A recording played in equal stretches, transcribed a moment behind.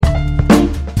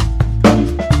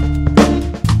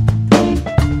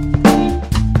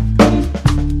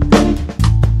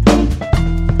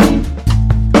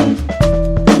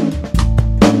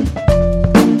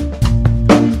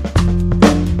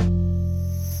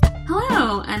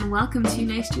Hello, and welcome to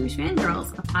Nice Jewish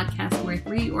Fangirls, a podcast where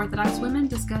three Orthodox women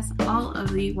discuss all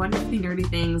of the wonderfully nerdy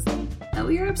things that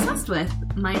we are obsessed with.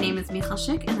 My name is Michal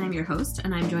Schick, and I'm your host,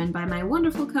 and I'm joined by my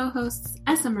wonderful co-hosts,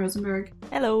 S.M. Rosenberg.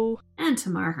 Hello. And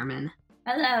Tamar Herman.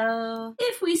 Hello.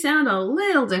 If we sound a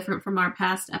little different from our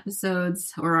past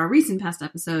episodes, or our recent past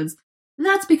episodes,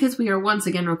 that's because we are once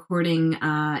again recording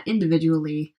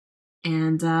individually.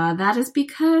 And that is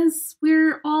because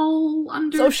we're all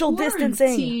under social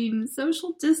quarantine.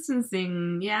 Social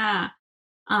distancing, yeah.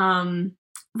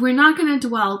 We're not going to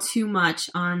dwell too much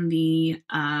on the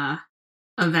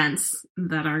events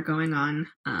that are going on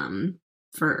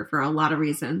for a lot of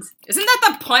reasons. Isn't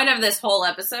that the point of this whole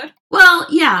episode? Well,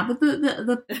 yeah, but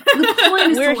the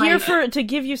point is we're here to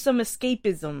give you some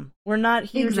escapism. We're not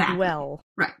here to dwell.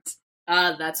 Right.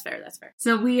 That's fair.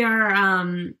 So we are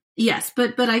yes,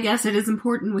 but I guess it is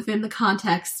important within the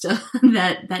context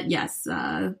that yes,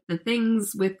 the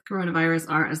things with coronavirus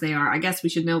are as they are. I guess we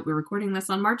should note we're recording this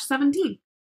on March 17th,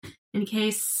 in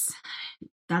case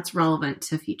that's relevant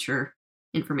to future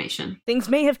information. Things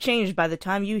may have changed by the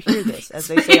time you hear this, as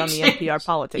they say on the NPR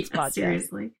Politics podcast.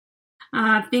 Seriously.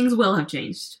 Things will have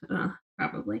changed,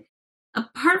 probably.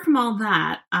 Apart from all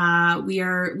that, we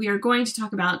are going to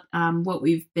talk about what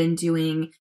we've been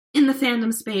doing in the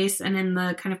fandom space and in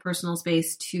the kind of personal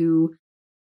space to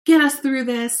get us through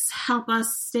this, help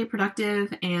us stay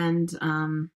productive, and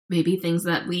maybe things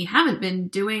that we haven't been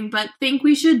doing but think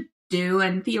we should do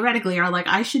and theoretically are like,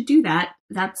 I should do that.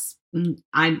 That's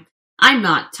I'm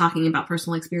not talking about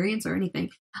personal experience or anything.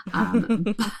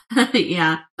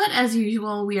 Yeah. But as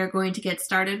usual, we are going to get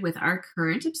started with our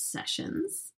current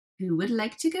obsessions. Who would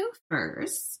like to go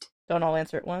first? Don't all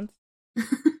answer at once.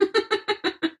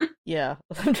 Yeah,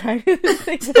 I'm trying to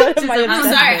think. What am I obsessed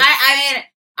I'm sorry. with?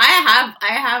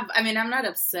 I mean, I'm not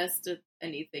obsessed with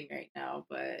anything right now,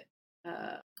 but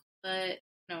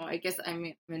no, I guess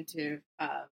I'm into.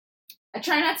 I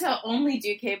try not to only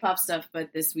do K-pop stuff, but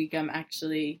this week I'm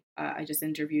actually I just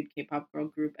interviewed K-pop girl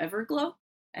group Everglow,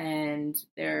 and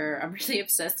I'm really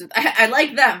obsessed with. I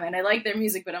like them and I like their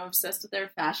music, but I'm obsessed with their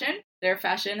fashion. Their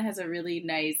fashion has a really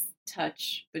nice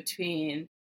touch between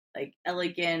like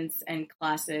elegance and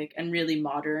classic and really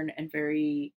modern and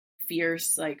very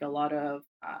fierce, like a lot of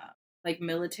like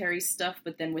military stuff,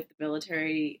 but then with the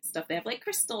military stuff they have like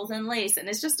crystals and lace, and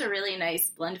it's just a really nice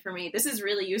blend for me. This is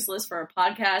really useless for a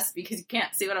podcast because you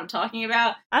can't see what I'm talking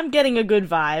about. I'm getting a good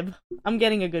vibe.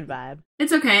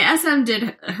 It's okay. SM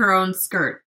did her own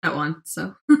skirt at once,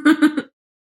 so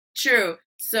True.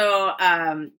 So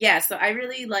so I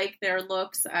really like their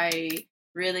looks. I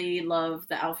really love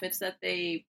the outfits that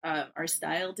they are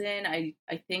styled in. I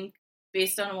think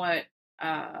based on what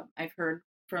I've heard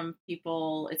from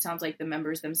people, it sounds like the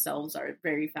members themselves are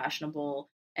very fashionable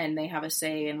and they have a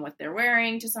say in what they're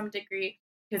wearing to some degree,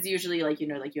 because usually like you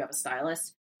have a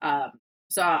stylist.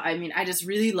 So I mean, I just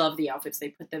really love the outfits they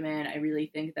put them in. I really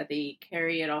think that they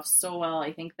carry it off so well.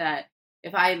 I think that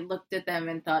if I looked at them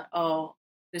and thought, oh,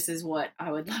 this is what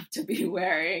I would love to be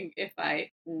wearing if I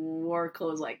wore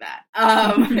clothes like that.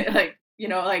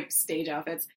 Like stage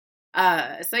outfits.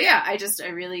 So yeah, I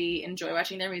really enjoy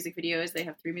watching their music videos. They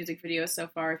have 3 music videos so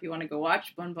far if you want to go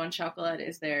watch. Bon Bon Chocolate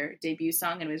is their debut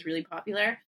song and it was really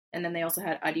popular. And then they also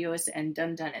had Adios and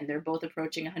Dun Dun, and they're both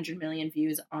approaching 100 million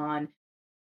views on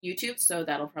YouTube, so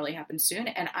that'll probably happen soon.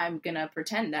 And I'm gonna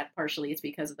pretend that partially it's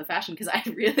because of the fashion, because I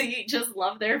really just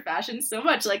love their fashion so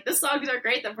much. Like, the songs are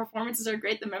great, the performances are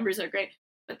great, the members are great,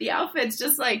 but the outfits,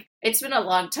 just like, it's been a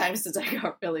long time since I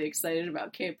got really excited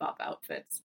about K-pop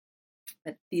outfits.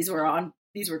 But these were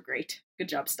great. Good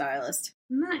job, stylist.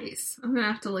 Nice. I'm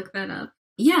gonna have to look that up.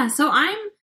 Yeah, so I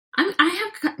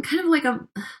have kind of like a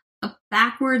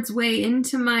backwards way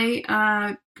into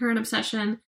my current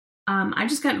obsession. I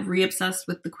just got re-obsessed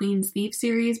with the Queen's Thief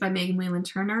series by Megan Whalen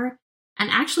Turner, and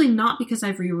actually not because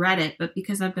I've reread it, but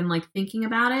because I've been like thinking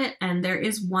about it. And there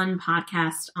is one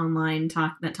podcast online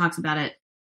that talks about it.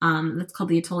 That's called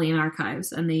the Aetolian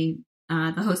Archives, and the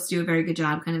hosts do a very good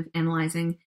job kind of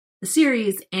analyzing the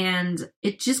series, and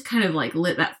it just kind of like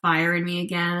lit that fire in me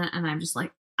again. And I'm just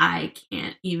like, I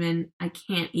can't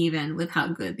even with how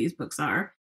good these books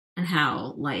are and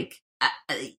how like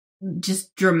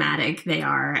just dramatic they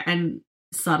are and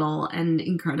subtle and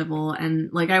incredible. And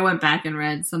like, I went back and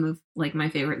read some of like my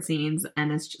favorite scenes,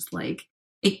 and it's just like,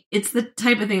 it's the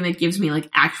type of thing that gives me like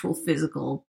actual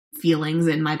physical feelings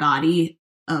in my body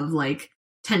of like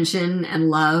tension and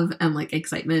love and like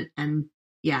excitement. And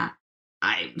yeah,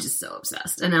 I'm just so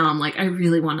obsessed. And now I'm like, I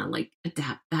really want to like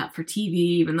adapt that for TV,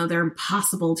 even though they're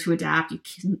impossible to adapt. You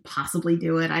can't possibly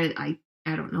do it. I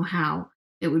don't know how.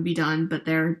 it would be done, but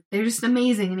they're just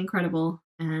amazing and incredible,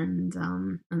 and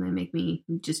they make me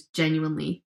just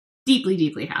genuinely deeply,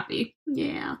 deeply happy.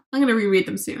 Yeah, I'm gonna reread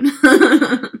them soon.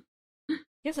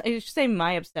 Yes, I should say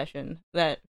my obsession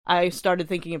that I started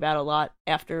thinking about a lot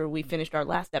after we finished our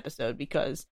last episode,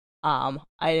 because I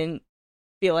didn't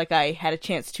feel like I had a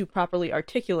chance to properly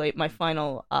articulate my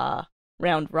final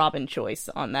round robin choice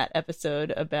on that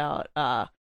episode about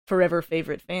forever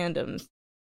favorite fandoms.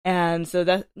 And so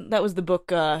that was the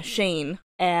book Shane,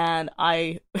 and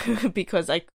I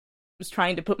because I was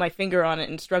trying to put my finger on it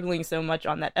and struggling so much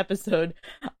on that episode,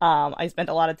 I spent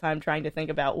a lot of time trying to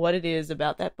think about what it is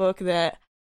about that book that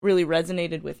really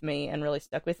resonated with me and really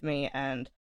stuck with me. And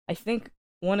I think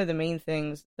one of the main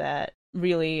things that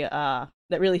really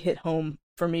hit home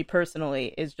for me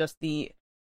personally is just the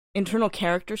internal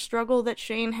character struggle that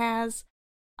Shane has.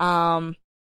 Because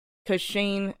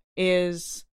Shane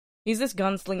he's this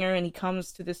gunslinger, and he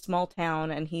comes to this small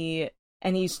town, and he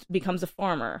becomes a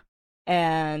farmer,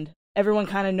 and everyone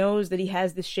kind of knows that he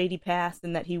has this shady past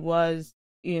and that he was,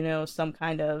 some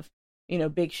kind of,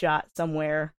 big shot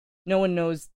somewhere. No one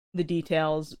knows the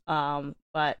details,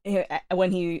 but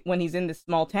when he's in this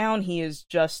small town, he is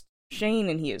just Shane,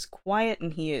 and he is quiet,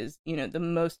 and he is, the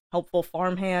most helpful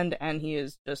farmhand, and he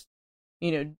is just,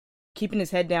 keeping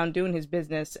his head down, doing his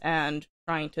business, and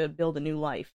trying to build a new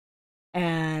life.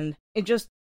 And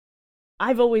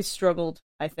I've always struggled,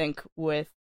 I think, with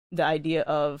the idea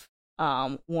of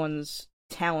one's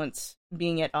talents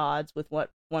being at odds with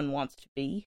what one wants to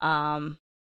be.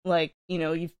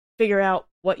 You figure out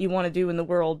what you want to do in the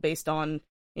world based on,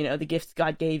 the gifts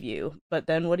God gave you. But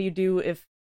then what do you do if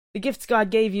the gifts God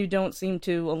gave you don't seem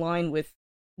to align with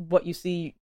what you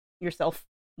see yourself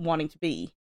wanting to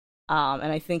be?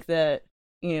 And I think that,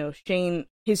 Shane,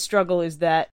 his struggle is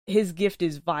that his gift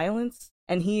is violence,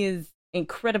 and he is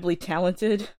incredibly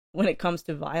talented when it comes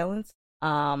to violence.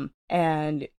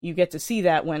 And you get to see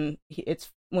that when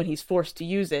he's forced to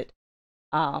use it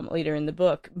later in the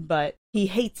book, but he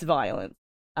hates violence,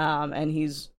 and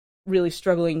he's really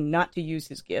struggling not to use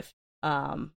his gift,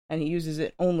 and he uses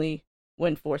it only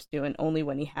when forced to, and only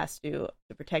when he has to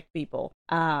protect people.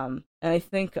 And I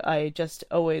think I just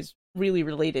always really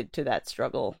related to that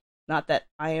struggle. Not that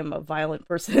I am a violent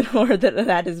person or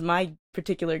that is my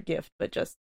particular gift, but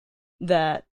just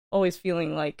that always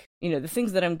feeling like, the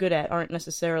things that I'm good at aren't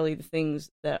necessarily the things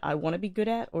that I want to be good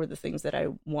at or the things that I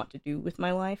want to do with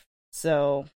my life.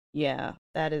 So, yeah,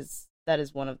 that is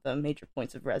one of the major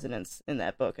points of resonance in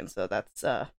that book, and so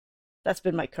that's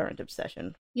been my current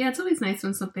obsession. Yeah, it's always nice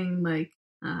when something like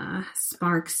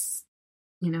sparks,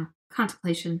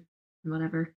 contemplation and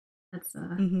whatever. That's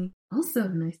also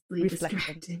nicely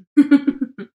distracting.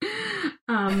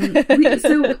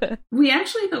 We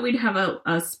actually thought we'd have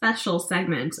a special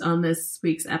segment on this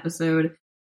week's episode,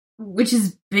 which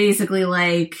is basically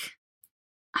like,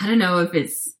 I don't know if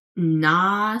it's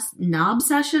not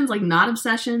obsessions,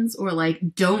 or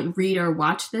like don't read or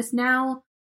watch this now,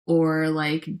 or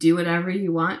like do whatever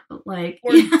you want, but like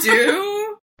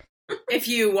do if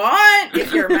you want,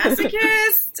 if you're a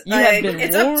masochist,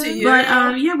 it's up to you.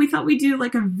 But we thought we'd do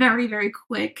like a very, very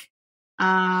quick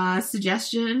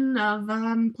suggestion of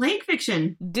plague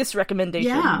fiction. Disrecommendation.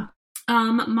 Yeah.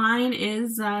 Mine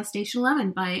is Station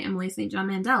 11 by Emily St. John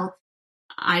Mandel.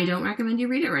 I don't recommend you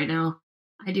read it right now.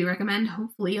 I do recommend,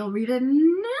 hopefully you'll read it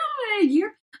in a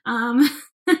year.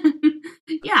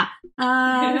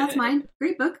 That's mine.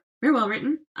 Great book. Very well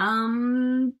written.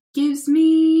 Gives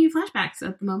me flashbacks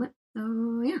at the moment.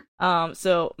 So, yeah.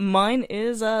 So mine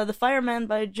is The Fireman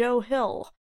by Joe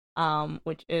Hill,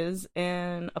 which is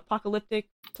an apocalyptic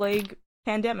plague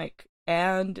pandemic,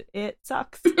 and it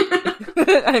sucks.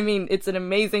 I mean, it's an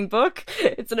amazing book.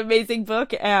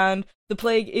 And the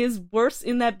plague is worse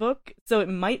in that book, so it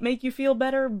might make you feel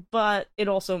better, but it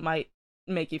also might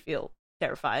make you feel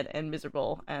terrified and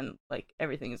miserable, and like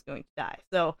everything is going to die.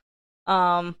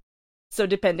 So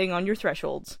depending on your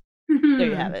thresholds, there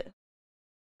you have it.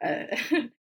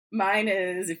 Mine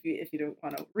is, if you don't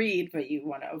want to read but you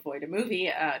want to avoid a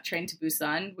movie, Train to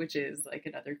Busan, which is like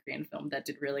another Korean film that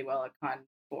did really well at Cannes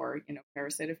for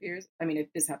Parasite a few years. I mean,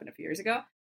 this happened a few years ago.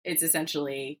 It's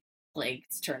essentially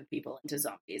plagues turn people into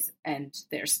zombies, and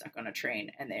they're stuck on a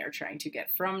train, and they are trying to get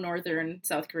from northern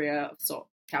South Korea, Seoul,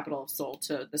 capital of Seoul,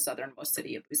 to the southernmost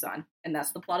city of Busan, and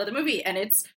that's the plot of the movie. And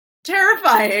it's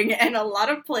terrifying and a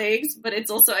lot of plagues, but it's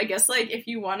also, I guess, like if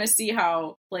you want to see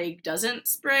how plague doesn't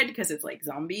spread because it's like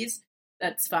zombies,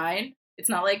 that's fine. It's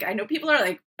not like, I know people are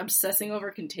like obsessing over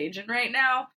Contagion right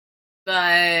now,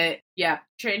 but yeah,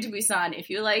 Train to Busan, if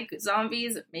you like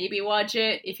zombies, maybe watch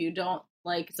it. If you don't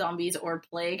like zombies or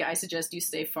plague, I suggest you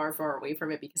stay far, far away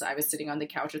from it, because I was sitting on the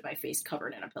couch with my face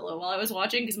covered in a pillow while I was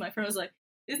watching, because my friend was like,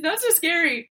 it's not so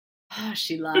scary. Oh,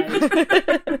 she lied.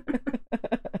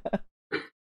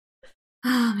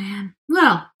 Oh man.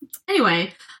 Well,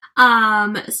 anyway,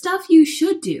 stuff you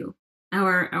should do.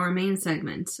 Our main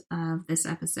segment of this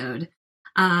episode.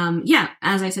 Yeah,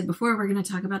 as I said before, we're going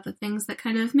to talk about the things that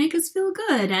kind of make us feel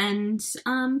good and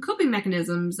coping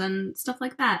mechanisms and stuff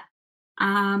like that.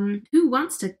 Who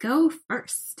wants to go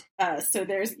first? So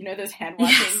there's, those hand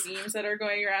washing memes that are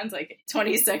going around, like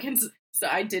 20 seconds. So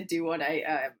I did do one.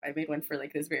 I made one for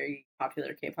like this very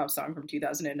popular K-pop song from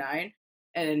 2009.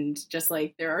 And just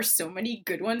like, there are so many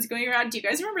good ones going around. Do you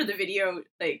guys remember the video,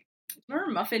 like, remember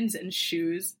Muffins and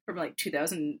Shoes from like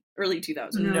early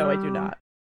 2000s? No, I do not.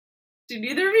 Do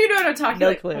neither of you know what I'm talking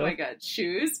about? Clue. Oh my god,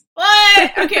 Shoes?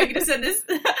 What? Okay, I'm gonna send this.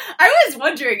 I was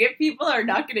wondering if people are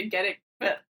not gonna get it,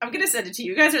 but I'm gonna send it to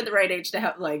you. You guys are the right age to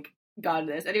have, like, gotten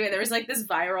this. Anyway, there was, like, this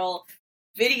viral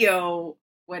video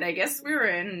when I guess we were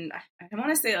in, I want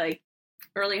to say, like,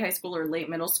 early high school or late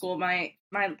middle school, my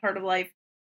part of life,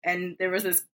 and there was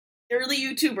this early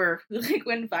YouTuber who, like,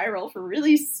 went viral for a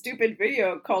really stupid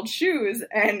video called Shoes,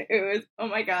 and it was, oh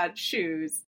my god,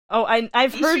 shoes. Oh,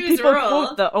 I've heard people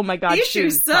quote the, oh my god, these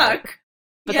shoes suck. Part,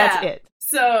 but that's it.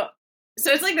 So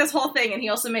it's like this whole thing, and he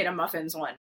also made a Muffins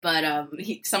one. But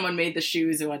someone made the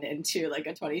shoes one into like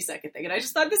a 20-second thing, and I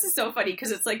just thought this is so funny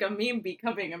because it's like a meme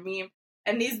becoming a meme,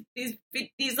 and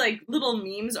these like little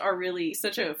memes are really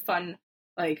such a fun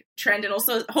like trend, and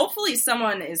also hopefully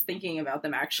someone is thinking about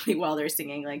them actually while they're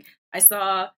singing. Like I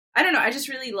don't know, I just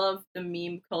really love the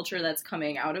meme culture that's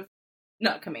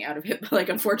not coming out of it, but like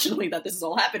unfortunately that this is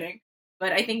all happening.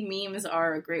 But I think memes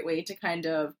are a great way to kind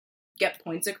of get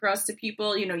points across to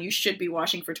people. You should be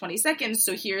washing for 20 seconds,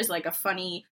 so here's like a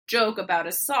funny joke about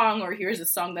a song, or here's a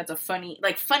song that's funny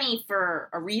for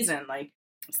a reason. Like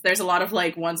there's a lot of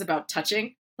like ones about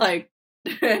touching, like,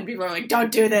 and people are like,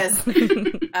 don't do this.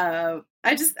 I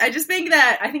think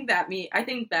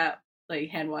that like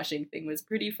hand washing thing was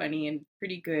pretty funny and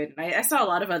pretty good. And I saw a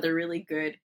lot of other really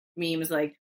good memes.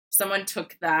 Like someone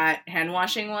took that hand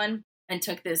washing one and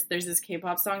took there's this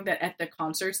K-pop song that at the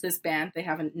concerts, this band, they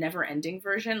have a never ending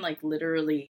version, like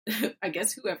literally, I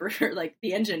guess whoever, like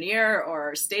the engineer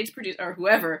or stage producer or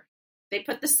whoever, they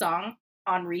put the song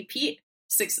on repeat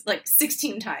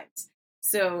 16 times.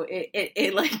 So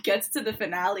it like gets to the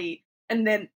finale, and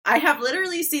then I have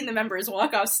literally seen the members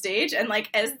walk off stage, and like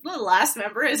as the last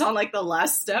member is on like the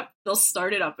last step, they'll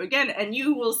start it up again, and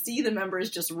you will see the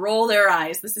members just roll their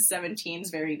eyes. This is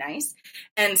 17's Very Nice,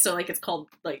 and so like it's called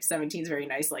like 17's Very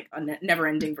Nice, like a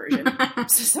never-ending version.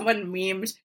 So someone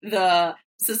memed the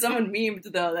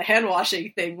hand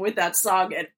washing thing with that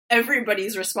song, and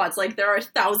everybody's response, like there are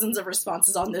thousands of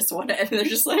responses on this one, and they're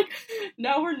just like,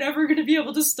 now we're never going to be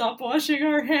able to stop washing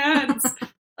our hands.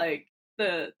 Like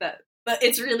but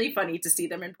it's really funny to see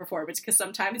them in performance, because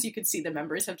sometimes you can see the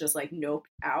members have just like noped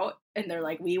out, and they're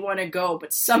like, we want to go,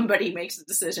 but somebody makes a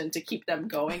decision to keep them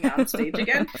going on stage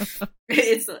again.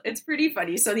 It's pretty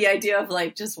funny. So the idea of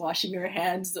like just washing your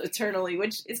hands eternally,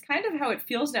 which is kind of how it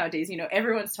feels nowadays,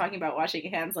 everyone's talking about washing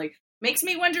hands, like makes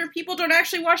me wonder if people don't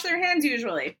actually wash their hands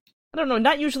usually. I don't know,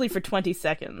 not usually for 20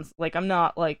 seconds. Like I'm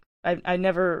not like, I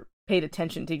never paid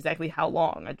attention to exactly how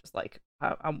long. I just like,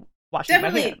 I'm washing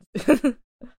Definitely. my hands.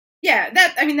 Yeah,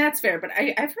 that's fair, but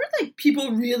I've heard like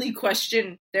people really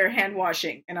question their hand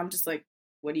washing, and I'm just like,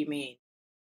 what do you mean?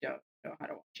 Don't know how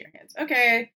to wash your hands?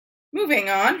 Okay, moving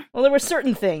on. Well, there were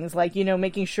certain things like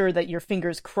making sure that your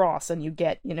fingers cross and you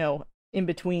get in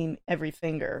between every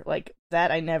finger, like that.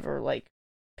 I never like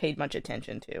paid much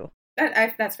attention to.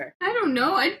 That's fair. I don't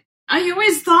know. I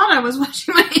always thought I was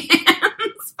washing my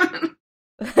hands, but...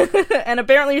 And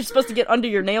apparently you're supposed to get under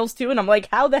your nails too, and I'm like,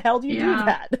 how the hell do you do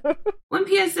that? One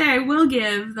PSA I will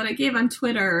give that I gave on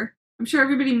Twitter, I'm sure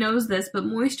everybody knows this, but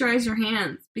moisturize your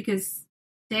hands, because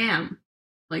damn,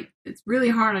 like it's really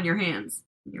hard on your hands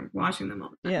when you're washing them all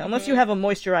the time. Yeah, unless you have a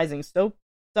moisturizing soap.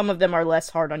 Some of them are less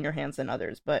hard on your hands than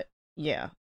others, but yeah,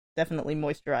 definitely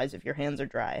moisturize if your hands are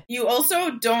dry. You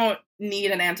also don't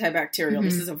need an antibacterial. Mm-hmm.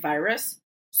 This is a virus.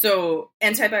 So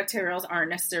antibacterials aren't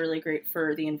necessarily great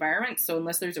for the environment. So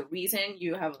unless there's a reason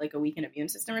you have like a weakened immune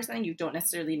system or something, you don't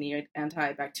necessarily need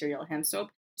antibacterial hand soap.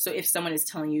 So if someone is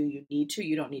telling you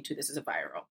you don't need to. This is a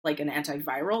viral, like an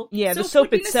antiviral. Yeah, the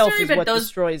soap itself is what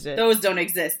destroys it. Those don't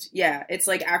exist. Yeah, it's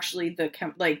like actually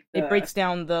it breaks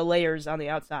down the layers on the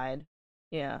outside.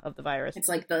 Yeah, of the virus. It's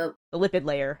like the lipid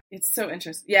layer. It's so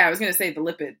interesting. Yeah, I was gonna say the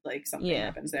lipid, like something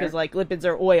happens there. Because like lipids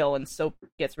are oil, and soap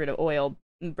gets rid of oil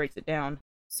and breaks it down.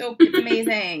 Soap is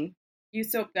amazing.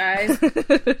 Use soap, guys.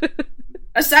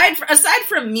 Aside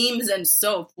from memes and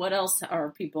soap, what else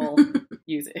are people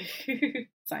using?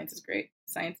 Science is great.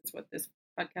 Science is what this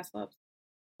podcast loves.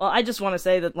 Well, I just want to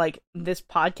say that, like, this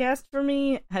podcast for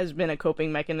me has been a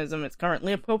coping mechanism. It's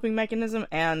currently a coping mechanism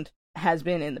and has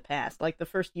been in the past. Like, the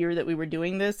first year that we were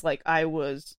doing this, like, I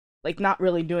was, like, not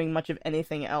really doing much of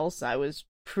anything else. I was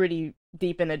pretty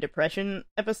deep in a depression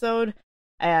episode,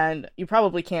 and you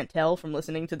probably can't tell from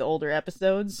listening to the older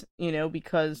episodes, you know,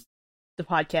 because the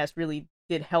podcast really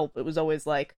did help. It was always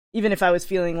like, even if I was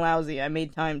feeling lousy, I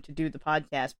made time to do the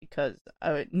podcast because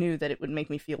I knew that it would make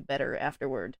me feel better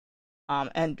afterward,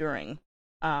 and during,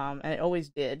 and it always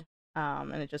did,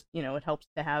 and it just, you know, it helps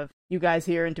to have you guys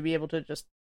here and to be able to just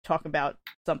talk about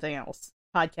something else.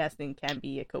 Podcasting can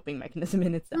be a coping mechanism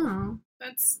in itself. Oh.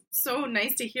 That's so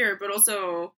nice to hear, but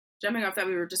also jumping off that,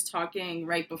 we were just talking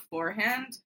right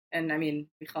beforehand, and I mean,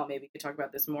 Michal maybe could talk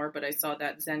about this more, but I saw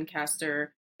that Zencastr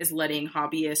is letting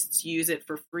hobbyists use it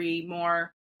for free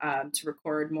more, to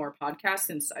record more podcasts,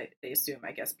 since they assume,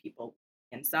 I guess, people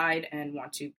inside and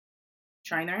want to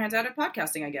trying their hands out at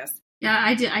podcasting, I guess. Yeah,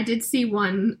 I did see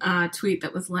one tweet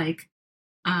that was like,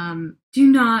 do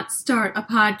not start a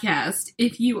podcast.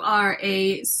 If you are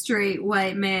a straight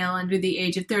white male under the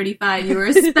age of 35, you are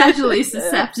especially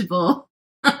susceptible.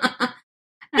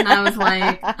 And I was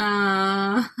like,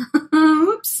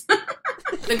 oops.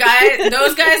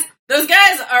 Those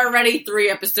guys are already 3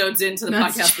 episodes into the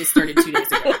podcast they started 2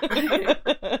 days ago.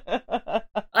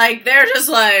 Like, they're just,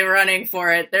 like, running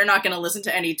for it. They're not going to listen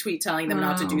to any tweet telling them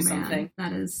not to do something.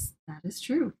 That is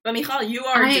true. But, Michal, you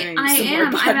are doing I some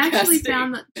am. more podcasting. I've actually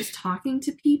found that just talking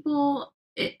to people,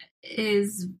 it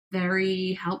is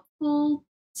very helpful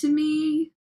to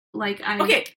me. Like,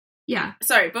 Okay. Yeah.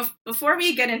 Sorry, before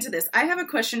we get into this, I have a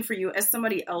question for you as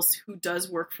somebody else who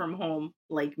does work from home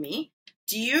like me.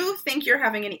 Do you think you're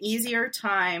having an easier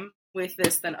time with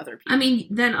this than other people? I mean,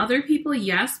 than other people,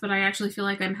 yes, but I actually feel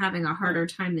like I'm having a harder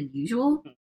time than usual.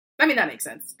 I mean, that makes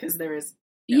sense, because there is...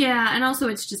 Yeah, and also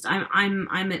it's just, I'm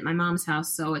at my mom's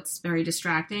house, so it's very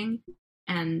distracting,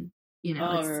 and, you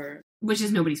know, which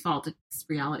is nobody's fault, it's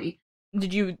reality.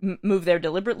 Did you move there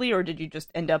deliberately, or did you just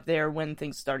end up there when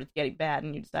things started getting bad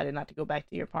and you decided not to go back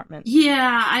to your apartment?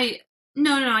 Yeah, I've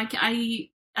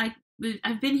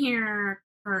been here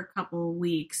for a couple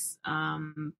weeks,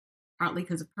 partly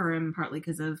because of Purim, partly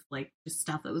because of, like, just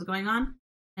stuff that was going on,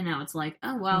 and now it's like,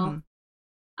 oh, well,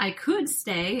 I could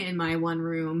stay in my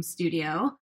one-room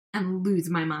studio and lose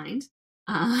my mind.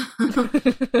 Yeah,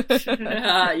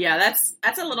 that's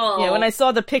a little... Yeah, when I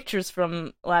saw the pictures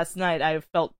from last night, I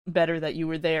felt better that you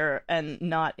were there and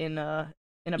not in a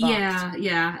box.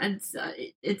 Yeah, and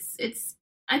it's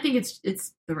I think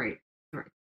it's the right thing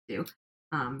to do.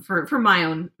 For my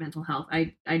own mental health,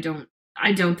 I don't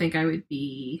think I would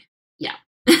be... Yeah.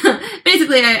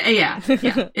 Basically,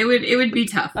 it would be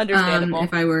tough. Understandable.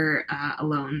 If I were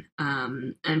alone.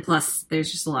 And plus,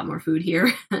 there's just a lot more food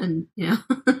here, and you know.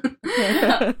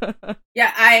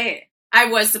 Yeah, I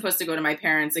was supposed to go to my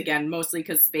parents again, mostly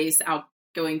because space,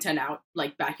 going to an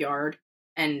backyard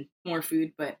and more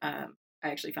food. But I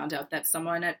actually found out that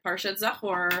someone at Parshat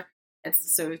Zachor,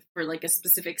 it's so for like a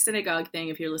specific synagogue thing.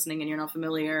 If you're listening and you're not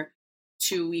familiar,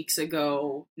 2 weeks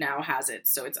ago now has it,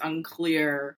 so it's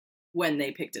unclear when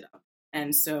they picked it up.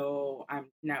 And so I'm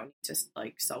now just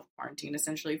like self-quarantine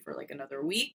essentially for like another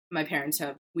week. My parents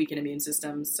have weakened immune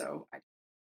systems, so I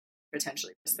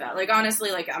potentially miss that. Like,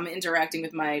 honestly, like, I'm interacting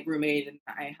with my roommate and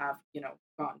I have, you know,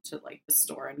 gone to like the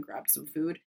store and grabbed some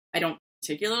food. I don't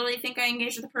particularly think I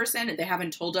engaged with the person. They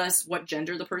haven't told us what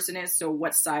gender the person is, so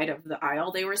what side of the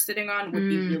aisle they were sitting on would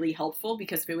be really helpful,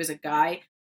 because if it was a guy,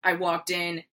 I walked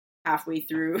in halfway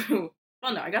through.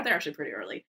 Well, no, I got there actually pretty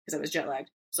early because I was jet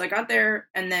lagged. So I got there,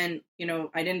 and then, you know,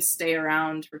 I didn't stay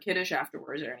around for Kiddush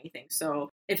afterwards or anything. So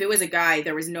if it was a guy,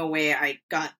 there was no way I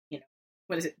got, you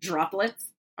know,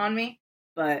 droplets on me.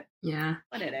 But yeah,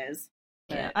 what it is.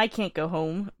 Yeah, I can't go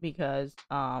home because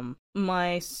one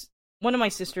of my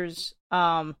sisters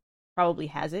probably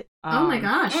has it. Oh my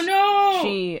gosh! Oh no!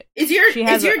 She is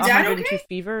has your a dad 102 okay?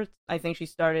 fever. I think she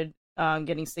started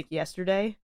getting sick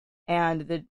yesterday,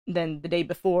 and then the day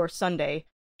before Sunday,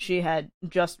 she had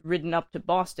just ridden up to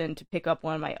Boston to pick up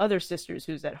one of my other sisters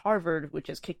who's at Harvard, which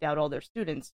has kicked out all their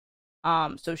students.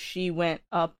 So she went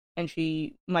up, and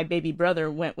my baby brother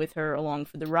went with her along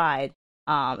for the ride.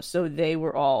 So they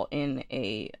were all in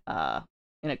a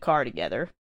car together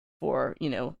for,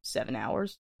 7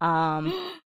 hours.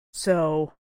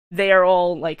 So they are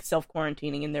all like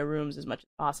self-quarantining in their rooms as much as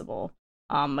possible.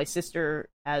 My sister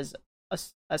has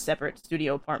a separate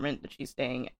studio apartment that she's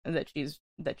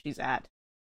she's at.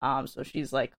 So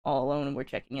she's like all alone, and we're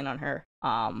checking in on her.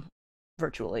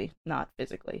 virtually, not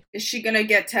physically. Is she gonna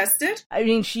get tested? I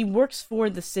mean, she works for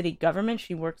the city government.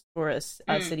 She works for a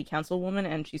city councilwoman,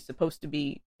 and she's supposed to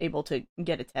be able to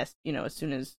get a test, as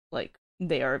soon as, like,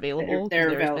 they are available.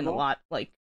 There's been a lot,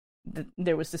 like,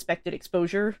 there was suspected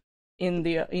exposure in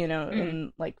the,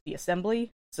 in, like, the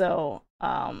assembly. So,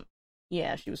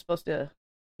 yeah, she was supposed to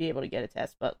be able to get a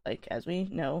test, but, like, as we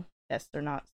know, tests are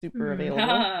not super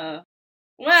available.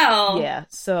 Well, yeah,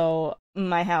 so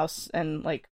my house, and,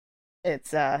 like,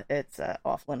 it's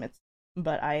off limits,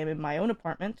 but I am in my own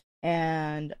apartment,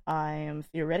 and I am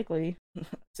theoretically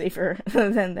safer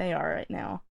than they are right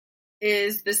now.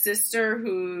 Is the sister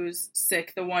who's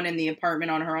sick the one in the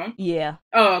apartment on her own? Yeah.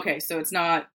 Oh, okay, so it's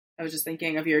not, I was just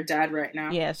thinking of your dad right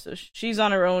now. Yeah, so she's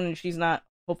on her own, and she's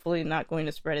hopefully not going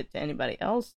to spread it to anybody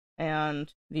else,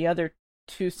 and the other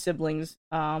two siblings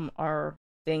are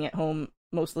staying at home,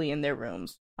 mostly in their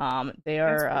rooms. They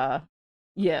are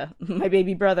yeah, my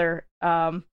baby brother,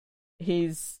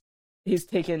 he's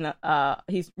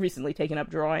recently taken up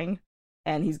drawing,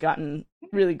 and he's gotten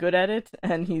really good at it,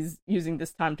 and he's using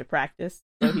this time to practice.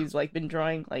 So he's, like, been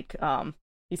drawing, like,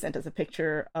 he sent us a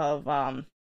picture of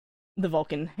the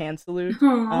Vulcan hand salute,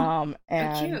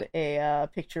 and a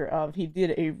picture of, he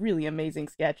did a really amazing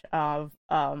sketch of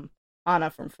Anna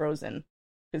from Frozen,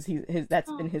 because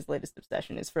that's been his latest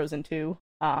obsession, is Frozen 2.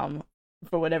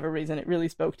 For whatever reason, it really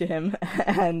spoke to him,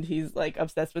 and he's, like,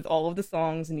 obsessed with all of the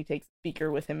songs, and he takes a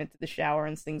speaker with him into the shower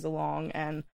and sings along,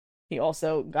 and he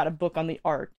also got a book on the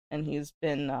art, and he's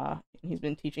been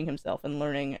teaching himself and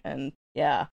learning, and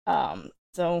yeah,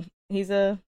 so he's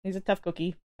a tough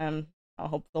cookie, and I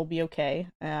hope they'll be okay,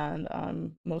 and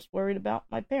I'm most worried about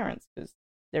my parents, because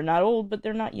they're not old, but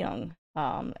they're not young,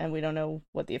 and we don't know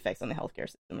what the effects on the healthcare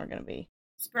system are going to be.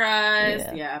 Surprise!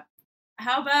 Yeah.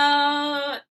 How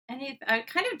about I'm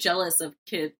kind of jealous of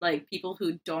kids, like, people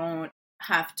who don't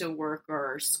have to work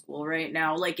or school right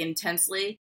now, like,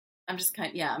 intensely. I'm just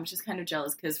kind of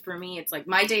jealous, because for me, it's like,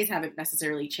 my days haven't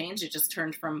necessarily changed. It just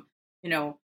turned from,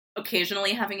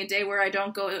 occasionally having a day where I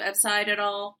don't go outside at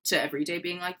all to every day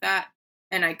being like that.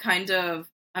 And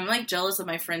I'm, like, jealous of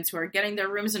my friends who are getting their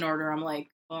rooms in order. I'm like,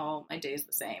 well, my day is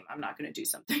the same. I'm not going to do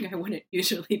something I wouldn't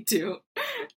usually do.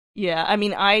 Yeah, I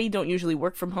mean, I don't usually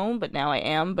work from home, but now I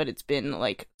am, but it's been,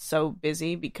 like, so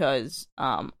busy because,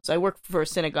 so I work for a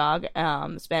synagogue,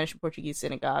 Spanish and Portuguese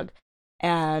synagogue,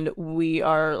 and we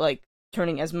are, like,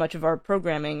 turning as much of our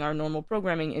normal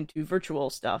programming, into virtual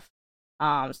stuff.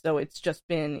 So it's just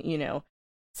been,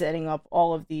 setting up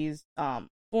all of these,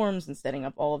 forms, and setting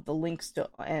up all of the links to,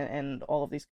 and all of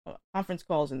these conference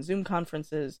calls and Zoom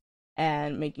conferences,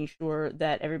 and making sure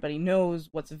that everybody knows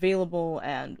what's available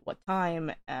and what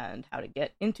time and how to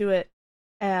get into it.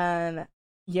 And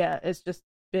yeah, it's just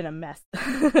been a mess.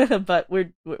 But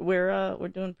we're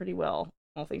doing pretty well,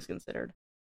 all things considered.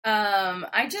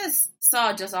 I just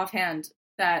saw, just offhand,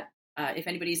 that if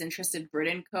anybody's interested,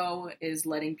 Brit & Co. is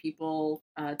letting people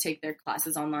take their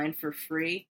classes online for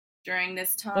free during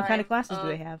this time. What kind of classes do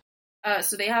they have?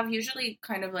 So they have usually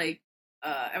kind of like,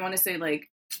 I want to say, like,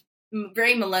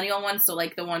 very millennial ones. So,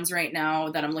 like, the ones right now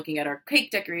that I'm looking at are Cake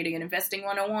Decorating and Investing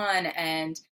 101,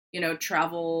 and,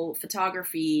 travel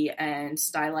photography and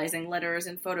stylizing letters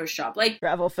in Photoshop. Like,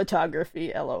 travel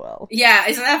photography, LOL. Yeah,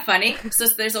 isn't that funny? So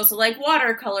there's also, like,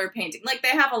 watercolor painting. Like, they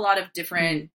have a lot of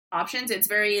different options. It's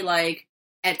very, like,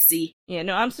 Etsy. Yeah,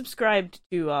 no, I'm subscribed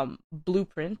to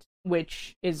Blueprint,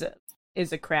 which is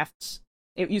a crafts.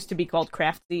 It used to be called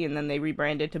Craftsy, and then they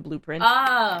rebranded to Blueprint.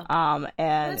 And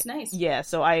that's nice. Yeah,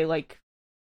 so I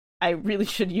really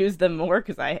should use them more,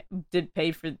 because I did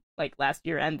pay for, like, last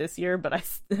year and this year, but I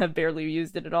have barely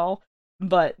used it at all.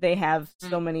 But they have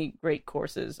so many great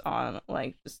courses on,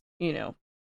 like, just,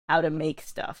 how to make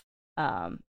stuff.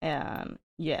 And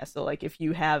yeah, so, like, if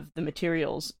you have the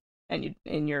materials, and you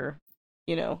in your,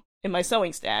 in my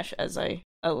sewing stash, as I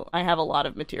have a lot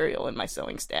of material in my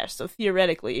sewing stash. So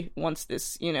theoretically, once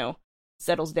this,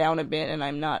 settles down a bit and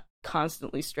I'm not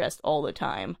constantly stressed all the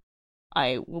time,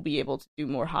 I will be able to do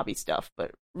more hobby stuff.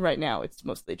 But right now, it's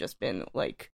mostly just been,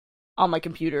 like, on my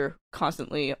computer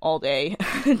constantly all day,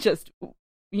 just,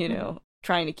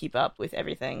 trying to keep up with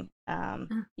everything.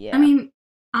 Yeah. I mean,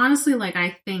 honestly, like,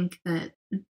 I think that,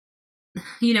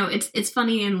 it's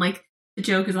funny, and, like, the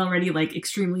joke is already, like,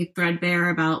 extremely threadbare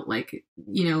about, like,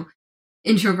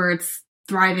 introverts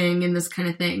thriving in this kind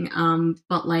of thing,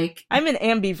 but, like, I'm an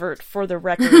ambivert, for the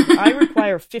record. I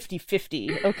require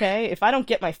 50-50, okay? If I don't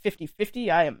get my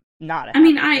 50-50, I am not a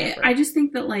happy camper. I just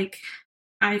think that, like,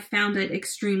 I found it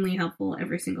extremely helpful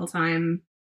every single time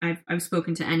I've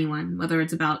spoken to anyone, whether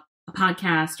it's about a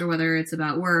podcast or whether it's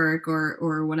about work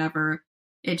or whatever.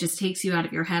 it just takes you out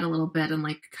of your head a little bit and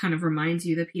like kind of reminds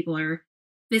you that people are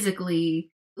physically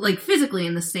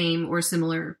in the same or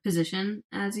similar position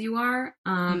as you are,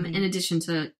 in addition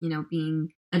to, you know,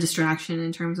 being a distraction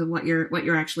in terms of what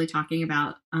you're actually talking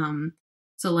about.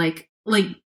 So like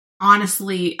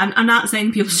honestly, I'm not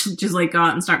saying people should just like go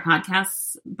out and start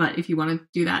podcasts, but if you want to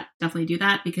do that, definitely do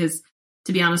that, because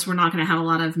to be honest, we're not going to have a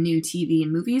lot of new TV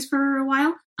and movies for a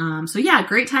while. So yeah,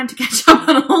 great time to catch up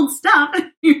on old stuff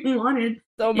if you wanted.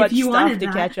 So much stuff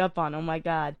to catch up on. Oh my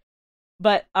god.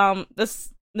 But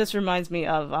this reminds me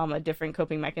of a different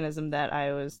coping mechanism that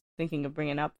I was thinking of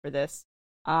bringing up for this.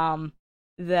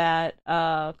 That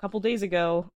a couple days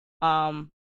ago,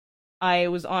 I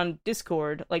was on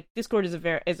Discord. Like, Discord is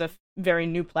a very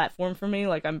new platform for me.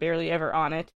 Like, I'm barely ever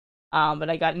on it. But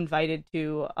I got invited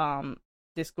to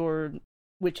Discord,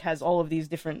 which has all of these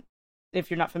different, if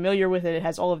you're not familiar with it, it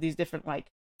has all of these different, like,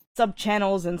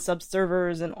 sub-channels and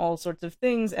sub-servers and all sorts of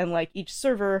things, and, like, each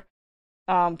server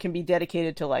can be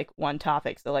dedicated to, like, one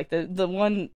topic. So, like,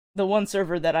 the one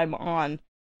server that I'm on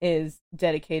is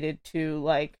dedicated to,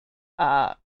 like,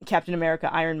 Captain America,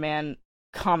 Iron Man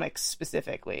comics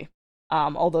specifically.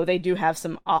 Although they do have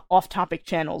some off-topic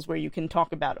channels where you can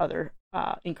talk about other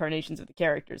incarnations of the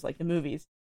characters, like the movies.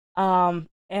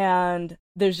 And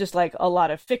there's just, like, a lot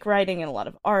of fic writing and a lot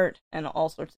of art and all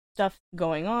sorts of stuff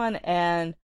going on.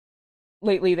 And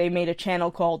lately they made a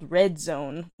channel called Red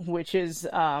Zone, which is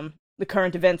the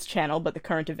current events channel, but the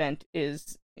current event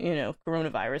is, you know,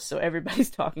 coronavirus, so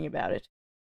everybody's talking about it.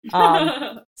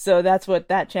 So that's what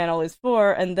that channel is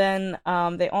for. And then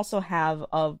they also have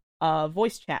a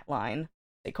voice chat line.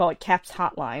 They call it Caps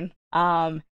Hotline.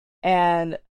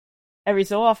 And every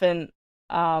so often,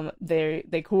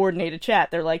 they coordinate a chat.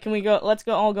 They're like, let's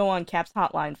all go on Caps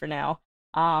Hotline for now.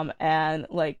 And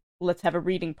like, let's have a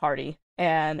reading party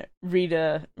and read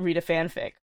a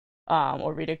fanfic.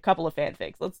 Or read a couple of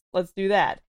fanfics. Let's do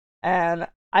that. And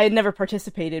I had never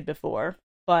participated before,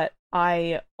 but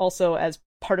I also, as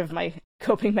part of my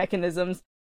coping mechanisms,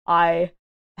 I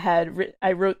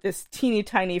wrote this teeny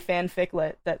tiny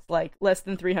fanficlet that's like less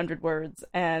than 300 words,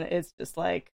 and it's just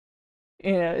like,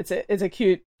 you know, it's a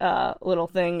cute little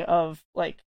thing of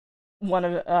like one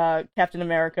of Captain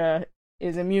America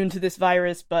is immune to this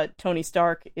virus, but Tony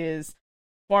Stark is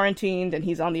quarantined and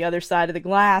he's on the other side of the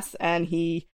glass, and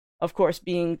he, of course,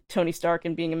 being Tony Stark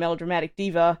and being a melodramatic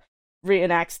diva,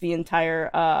 reenacts the entire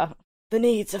the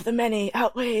needs of the many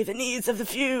outweigh the needs of the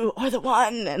few or the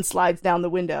one, and slides down the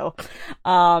window.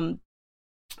 And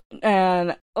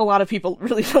a lot of people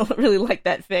really like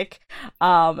that fic.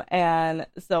 And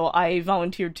so I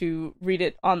volunteered to read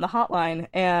it on the hotline,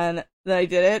 and then I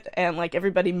did it, and like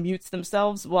everybody mutes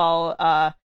themselves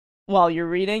while you're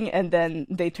reading, and then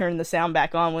they turn the sound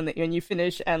back on when you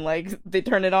finish, and like they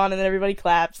turn it on, and then everybody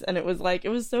claps, and it was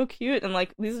so cute. And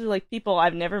like, these are like people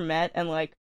I've never met, and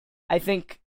like I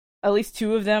think at least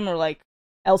two of them are like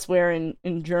elsewhere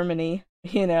in Germany,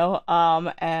 you know.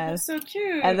 And that's so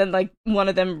cute. And then like one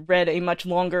of them read a much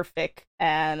longer fic,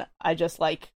 and I just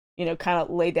like, you know, kind of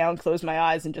lay down, closed my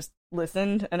eyes, and just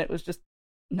listened, and it was just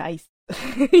nice.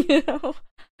 You know.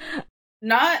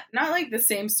 Not like the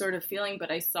same sort of feeling, but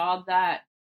I saw that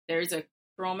there's a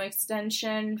Chrome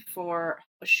extension for,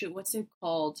 oh shoot, what's it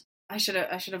called? I should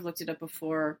have looked it up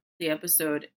before the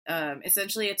episode.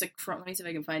 Essentially it's a Chrome, let me see if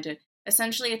I can find it.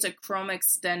 Essentially it's a Chrome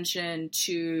extension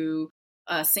to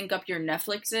sync up your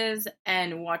Netflixes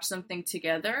and watch something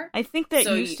together. I think that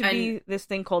used to be this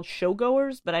thing called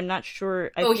Showgoers, but I'm not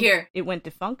sure. I think here. It went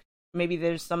defunct. Maybe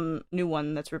there's some new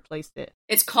one that's replaced it.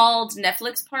 It's called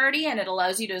Netflix Party, and it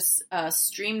allows you to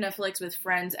stream Netflix with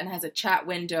friends, and has a chat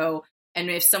window. And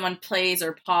if someone plays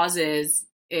or pauses,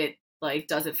 it like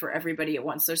does it for everybody at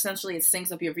once. So essentially, it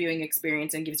syncs up your viewing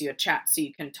experience and gives you a chat so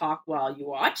you can talk while you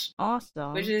watch.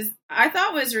 Awesome. Which I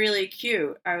thought was really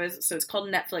cute. So it's called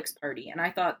Netflix Party, and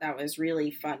I thought that was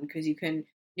really fun because you can,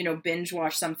 you know, binge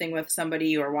watch something with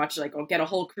somebody, or watch or get a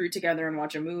whole crew together and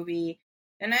watch a movie.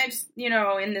 And I just, you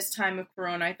know, in this time of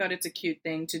Corona, I thought it's a cute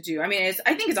thing to do. I mean,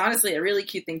 I think it's honestly a really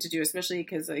cute thing to do, especially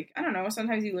because, like, I don't know,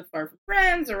 sometimes you live far from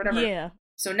friends or whatever. Yeah.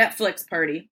 So Netflix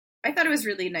Party. I thought it was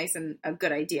really nice and a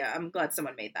good idea. I'm glad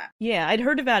someone made that. Yeah, I'd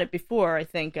heard about it before, I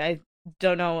think. I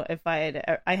don't know if I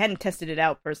hadn't tested it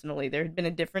out personally. There had been a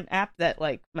different app that,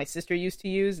 like, my sister used to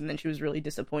use, and then she was really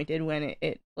disappointed when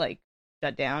it like,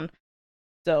 shut down.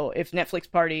 So if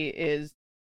Netflix Party is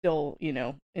still, you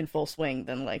know, in full swing,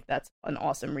 then like that's an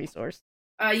awesome resource.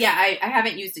 Yeah, I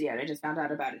haven't used it yet. I just found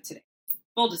out about it today.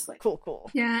 Full disclaimer. Cool.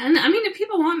 Yeah, and I mean, if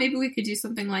people want, maybe we could do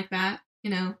something like that.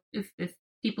 You know, if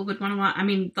people would want to watch. I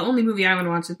mean, the only movie I would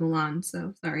watch is Mulan,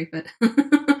 so sorry, but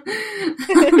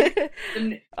Oh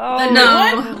new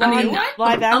no, one? I mean,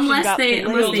 live action unless got they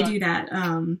delayed. do that.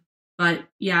 But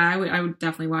yeah, I would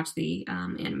definitely watch the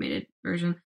animated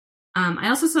version. I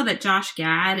also saw that Josh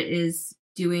Gad is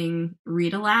doing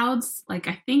read alouds, like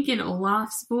I think in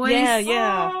Olaf's voice.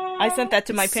 Yeah. I sent that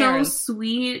to my parents. So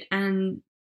sweet, and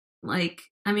like,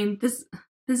 I mean, this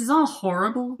is all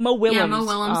horrible. Mo Willems. Yeah, Mo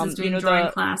Willems is doing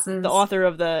drawing classes. The author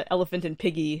of the Elephant and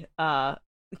Piggy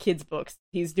kids books.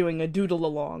 He's doing a doodle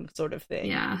along sort of thing.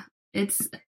 Yeah,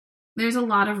 there's a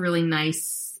lot of really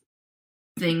nice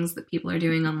things that people are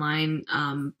doing online.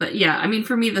 But yeah, I mean,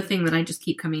 for me, the thing that I just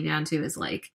keep coming down to is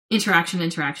like interaction.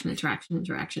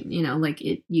 You know, like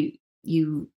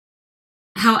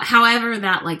however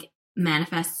that like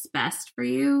manifests best for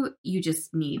you, you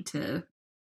just need to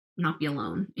not be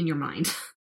alone in your mind.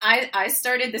 I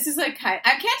started, this is like, I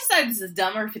can't decide if this is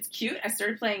dumb or if it's cute. I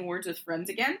started playing Words with Friends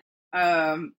again.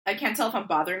 I can't tell if I'm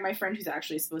bothering my friend who's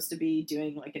actually supposed to be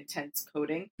doing like intense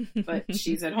coding, but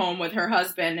she's at home with her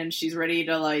husband and she's ready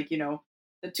to like, you know,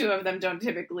 the two of them don't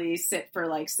typically sit for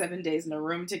like 7 days in a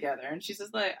room together. And she's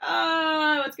just like,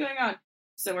 what's going on?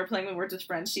 So we're playing with Words with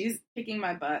Friends. She's kicking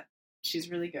my butt. She's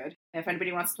really good. And if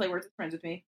anybody wants to play Words with Friends with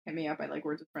me, hit me up. I like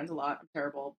Words with Friends a lot. I'm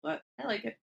terrible, but I like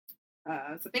it.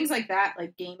 So things like that,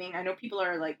 like gaming. I know people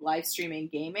are like live streaming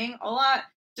gaming a lot.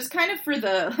 Just kind of for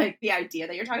the like the idea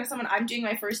that you're talking to someone. I'm doing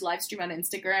my first live stream on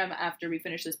Instagram after we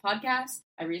finish this podcast.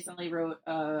 I recently wrote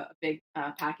a big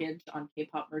package on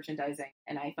K-pop merchandising,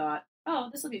 and I thought, oh,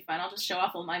 this will be fun. I'll just show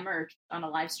off all my merch on a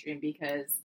live stream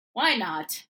because why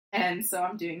not? And so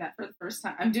I'm doing that for the first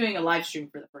time. I'm doing a live stream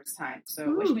for the first time. So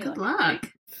Ooh, wish me good luck.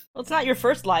 luck. Well, it's not your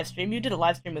first live stream. You did a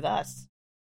live stream with us.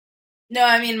 No,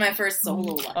 I mean my first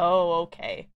solo one. Oh,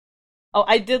 okay. Oh,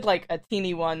 I did like a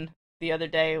teeny one the other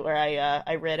day where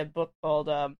I read a book called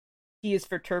T is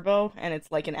for Turbo, and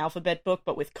it's like an alphabet book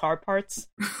but with car parts.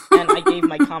 And I gave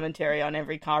my commentary on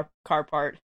every car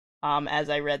part as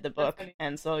I read the book.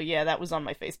 And so yeah, that was on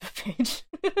my Facebook page.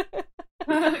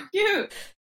 Cute.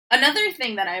 Another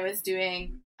thing that I was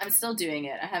doing, I'm still doing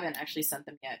it. I haven't actually sent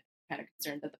them yet. I'm kind of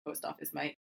concerned that the post office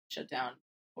might shut down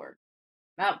or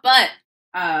come out. But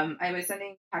I was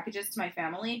sending packages to my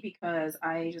family because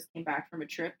I just came back from a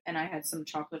trip and I had some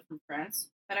chocolate from France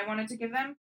that I wanted to give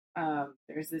them.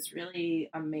 There's this really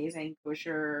amazing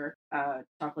kosher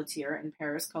chocolatier in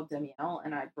Paris called Demiel,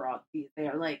 and I brought these. They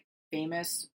are like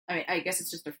famous. I mean, I guess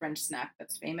it's just a French snack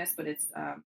that's famous, but it's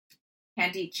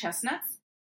candied chestnuts.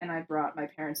 And I brought my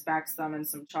parents back some and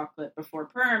some chocolate before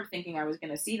Purim, thinking I was going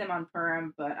to see them on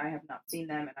Purim, but I have not seen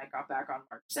them, and I got back on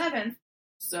March 7th.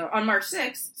 So on March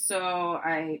 6th, so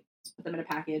I put them in a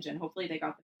package, and hopefully they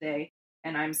got them today.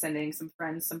 And I'm sending some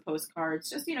friends some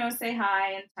postcards, just, you know, say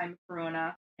hi in time of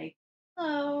Corona, like,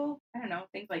 hello, I don't know,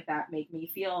 things like that make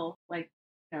me feel like,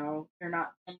 you know, you're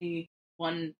not only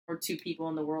one or two people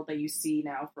in the world that you see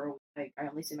now for a week. Like, I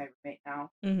only see my roommate now.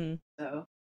 Mm-hmm. So,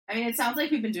 I mean, it sounds like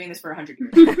we've been doing this for 100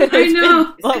 years. I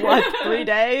know. What, 3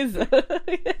 days?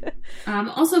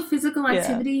 Also, physical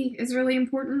activity is really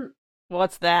important.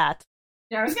 What's that?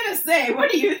 Yeah, I was gonna say, what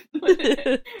do you?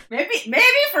 maybe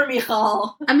for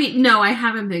Michal. I mean, no, I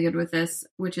haven't been good with this,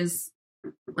 which is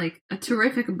like a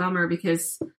terrific bummer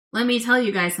because let me tell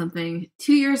you guys something.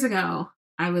 2 years ago,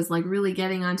 I was like really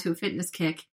getting onto a fitness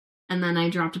kick, and then I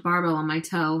dropped a barbell on my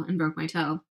toe and broke my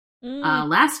toe.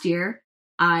 Last year,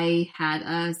 I had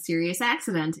a serious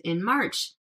accident in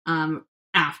March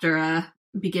after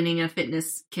beginning a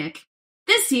fitness kick.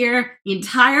 This year, the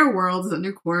entire world is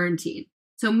under quarantine.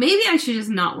 So maybe I should just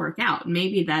not work out.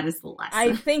 Maybe that is the lesson.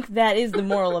 I think that is the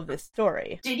moral of this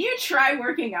story. Did you try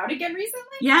working out again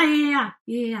recently? Yeah.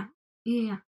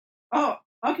 Oh,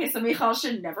 okay, so Michal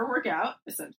should never work out,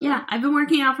 essentially. Yeah, I've been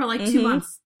working out for like 2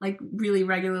 months, like really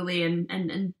regularly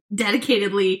and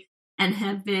dedicatedly, and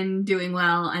have been doing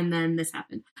well, and then this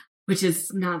happened. Which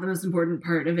is not the most important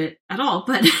part of it at all,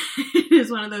 but it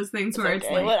is one of those things where it's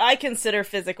like... What I consider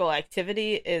physical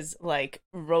activity is like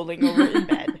rolling over in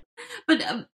bed. But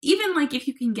even like if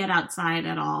you can get outside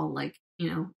at all, like, you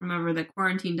know, remember that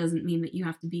quarantine doesn't mean that you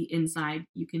have to be inside.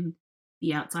 You can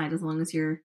be outside as long as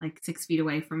you're like 6 feet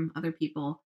away from other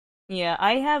people. Yeah,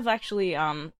 I have actually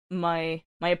my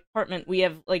apartment.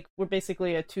 We're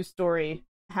basically a 2-story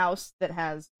house that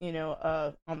has, you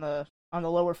know, on the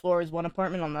lower floor is one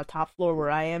apartment, on the top floor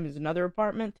where I am is another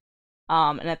apartment.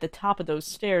 And at the top of those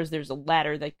stairs, there's a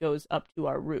ladder that goes up to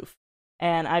our roof.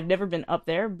 And I've never been up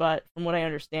there, but from what I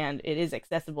understand, it is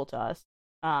accessible to us.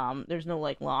 There's no,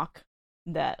 like, lock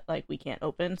that, like, we can't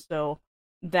open. So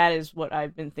that is what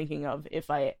I've been thinking of if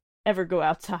I ever go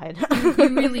outside.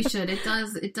 You really should. It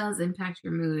does impact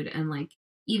your mood. And, like,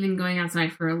 even going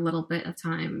outside for a little bit of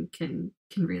time can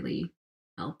really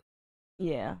help.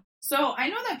 Yeah. So I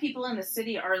know that people in the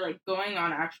city are like going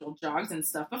on actual jogs and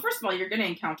stuff, but first of all, you're going to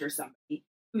encounter somebody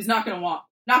who's not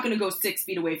going to go 6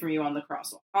 feet away from you on the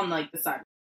crosswalk, on like the sidewalk.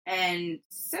 And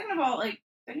second of all, like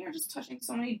then you're just touching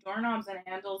so many doorknobs and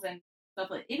handles and stuff.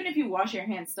 Like even if you wash your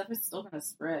hands, stuff is still going to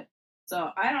spread. So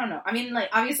I don't know. I mean, like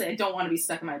obviously, I don't want to be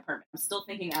stuck in my apartment. I'm still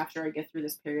thinking after I get through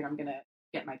this period, I'm going to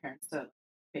get my parents to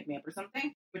pick me up or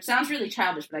something, which sounds really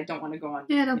childish, but I don't want to go on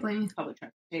don't blame you. Public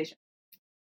transportation.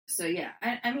 So yeah,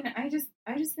 I mean, I just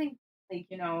think like,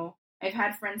 you know, I've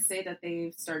had friends say that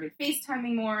they've started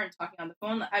FaceTiming more and talking on the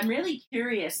phone. I'm really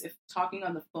curious if talking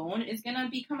on the phone is gonna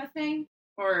become a thing,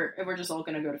 or if we're just all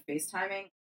gonna go to FaceTiming.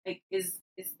 Like, is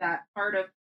that part of?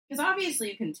 Because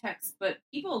obviously you can text, but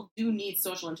people do need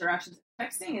social interactions.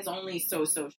 Texting is only so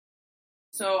social.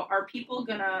 So are people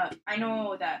gonna? I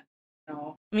know that.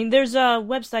 No. I mean, there's a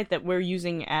website that we're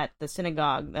using at the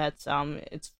synagogue. That's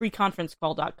it's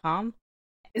freeconferencecall.com.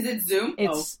 Is it Zoom?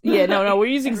 No, we're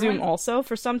using Zoom also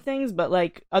for some things, but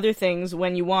like other things,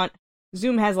 when you want,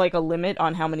 Zoom has like a limit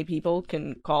on how many people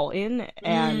can call in,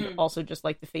 and also just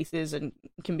like the faces and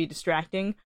can be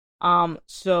distracting.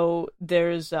 So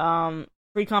there's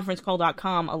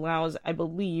freeconferencecall.com allows, I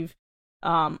believe,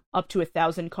 up to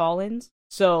 1,000 call-ins.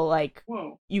 So like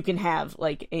you can have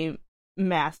like a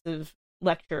massive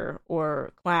lecture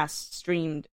or class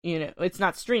streamed, you know, it's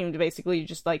not streamed, basically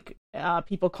just like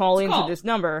people call into this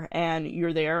number and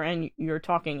you're there and you're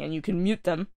talking and you can mute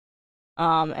them,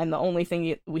 and the only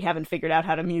thing we haven't figured out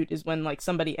how to mute is when like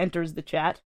somebody enters the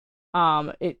chat.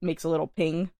 It makes a little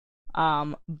ping,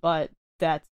 but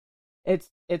that's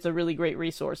it's a really great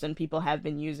resource and people have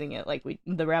been using it. Like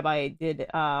the rabbi did,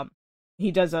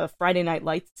 he does a Friday Night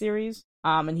Lights series,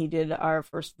 and he did our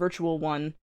first virtual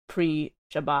one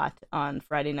pre-Shabbat on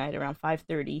Friday night around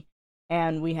 5:30,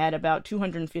 and we had about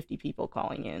 250 people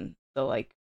calling in. So,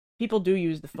 like, people do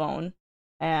use the phone,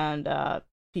 and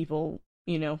people,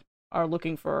 you know, are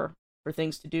looking for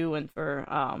things to do and for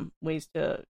ways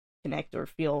to connect or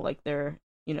feel like they're,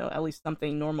 you know, at least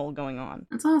something normal going on.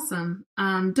 That's awesome.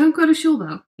 Don't go to shul,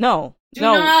 though. No. Do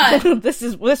not. This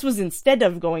was instead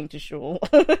of going to shul.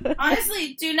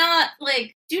 Honestly, do not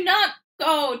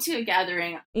go to a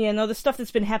gathering. Yeah, no, the stuff that's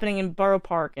been happening in Borough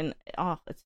Park, and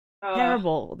it's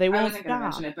terrible. They won't stop. I wasn't gonna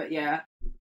mention it, but yeah.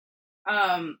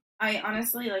 I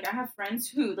honestly, like, I have friends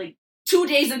who, like, 2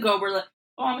 days ago were like,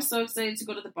 oh, I'm so excited to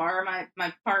go to the bar in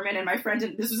my apartment, and my friend,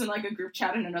 and this was in, like, a group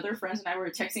chat, and another friend and I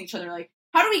were texting each other, like,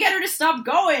 how do we get her to stop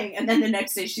going? And then the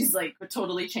next day, she's, like,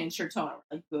 totally changed her tone.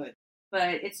 We're like, good.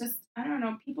 But it's just, I don't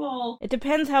know, people... It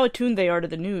depends how attuned they are to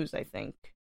the news, I think,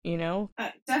 you know?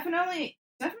 Definitely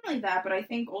that, but I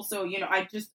think also, you know,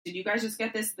 did you guys just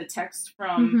get the text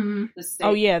from the state?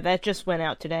 Oh yeah, that just went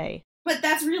out today. But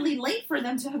that's really late for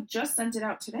them to have just sent it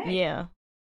out today. Yeah.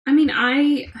 I mean,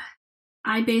 I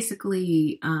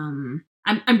basically, I'm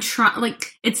trying,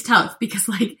 like, it's tough because,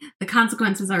 like, the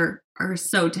consequences are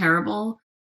so terrible,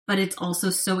 but it's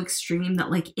also so extreme that,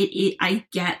 like, I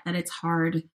get that it's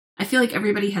hard. I feel like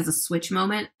everybody has a switch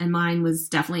moment, and mine was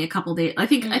definitely a couple days. I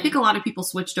think a lot of people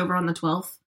switched over on the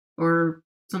 12th or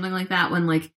something like that when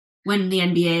the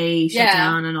NBA shut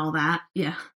down and all that.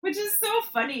 Yeah. Which is so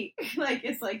funny. Like,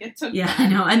 it's like it took... Yeah, I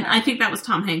know. And I think that was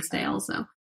Tom Hanks' Day also.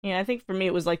 Yeah, I think for me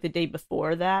it was like the day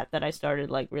before that I started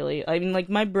like really... I mean, like,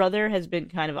 my brother has been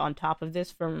kind of on top of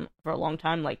this for a long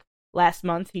time. Like, last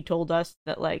month he told us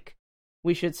that, like,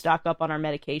 we should stock up on our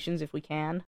medications if we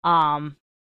can,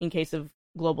 in case of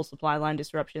global supply line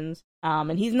disruptions.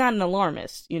 And he's not an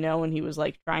alarmist, you know, and he was,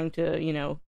 like, trying to, you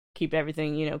know, keep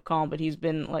everything, you know, calm, but he's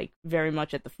been, like, very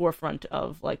much at the forefront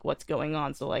of, like, what's going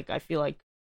on. So, like, I feel like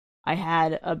I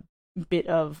had a bit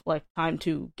of, like, time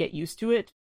to get used to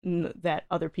it that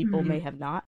other people may have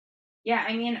not. Yeah,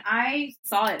 I mean, I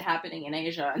saw it happening in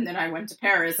Asia, and then I went to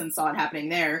Paris and saw it happening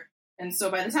there. And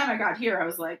so by the time I got here, I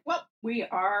was like, well, we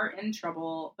are in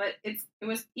trouble. But it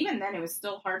was even then, it was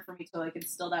still hard for me to, like,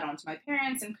 instill that onto my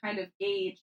parents and kind of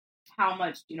gauge how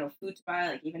much, you know, food to buy.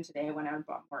 Like, even today I went out and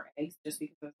bought more eggs just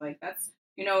because I was like, that's,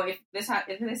 you know,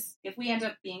 if we end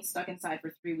up being stuck inside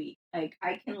for 3 weeks, like,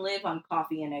 I can live on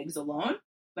coffee and eggs alone,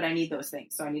 but I need those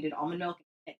things. So I needed almond milk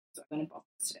and eggs. So I went and bought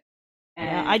those today. And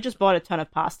yeah, I just bought a ton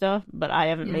of pasta, but I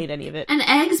haven't made any of it. And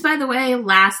eggs, by the way,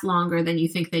 last longer than you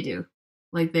think they do.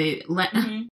 Like,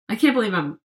 I can't believe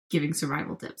I'm giving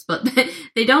survival tips, but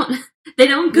they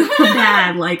don't go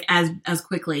bad, like, as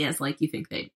quickly as, like, you think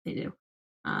they do.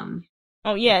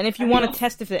 Oh yeah, and if you want to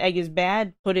test if the egg is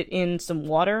bad, put it in some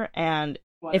water, and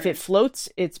if it floats,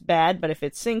 it's bad, but if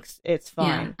it sinks, it's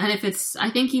fine. Yeah, and I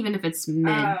think even if it's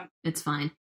mid, it's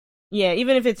fine. Yeah,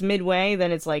 even if it's midway,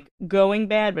 then it's like going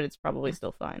bad, but it's probably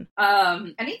still fine.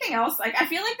 Anything else? Like, I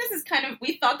feel like this is kind of,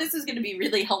 we thought this was going to be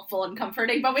really helpful and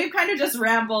comforting, but we've kind of just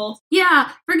rambled.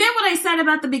 Yeah, forget what I said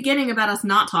about the beginning about us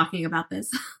not talking about this.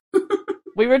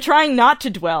 We were trying not to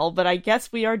dwell, but I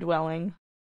guess we are dwelling.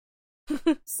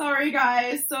 Sorry,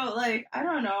 guys. So, like, I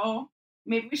don't know.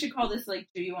 Maybe we should call this, like,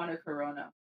 Do You Want a Corona?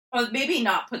 Or maybe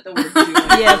not put the word do in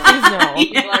it. Yeah,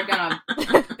 please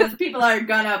no. Because people are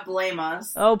gonna blame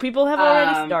us. Oh, people have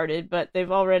already started, but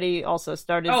they've already also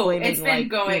started blaming, it's been like,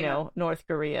 going North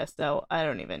Korea, so I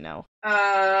don't even know.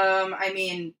 I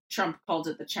mean, Trump called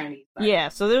it the Chinese virus. Yeah,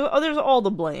 so there's all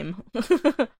the blame.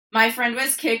 My friend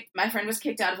was kicked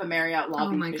out of a Marriott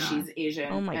lobby because she's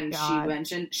Asian. Oh my and God.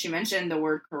 she mentioned the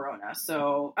word corona.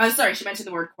 So, she mentioned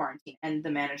the word quarantine, and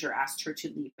the manager asked her to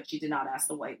leave, but she did not ask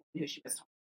the white woman who she was talking to.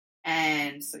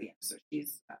 And so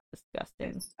she's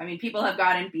disgusting. I mean, people have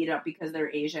gotten beat up because they're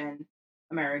Asian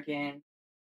American.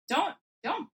 Don't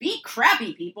be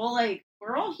crappy, people. Like,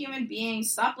 we're all human beings.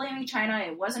 Stop blaming China.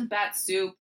 It wasn't bat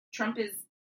soup. Trump is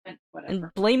whatever.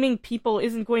 And blaming people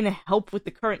isn't going to help with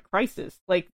the current crisis.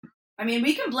 Like, I mean,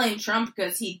 we can blame Trump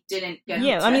because he didn't get.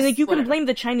 Yeah, I mean, like, you can blame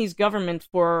the Chinese government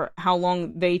for how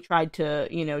long they tried to,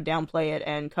 downplay it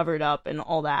and cover it up and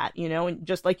all that, and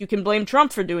just like you can blame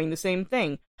Trump for doing the same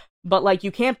thing. But, like, you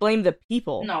can't blame the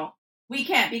people. No, we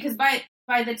can't, because by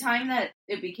the time that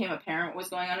it became apparent what was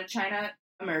going on in China,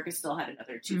 America still had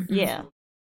another 2. Yeah.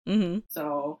 Mm-hmm.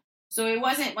 So it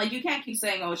wasn't, like, you can't keep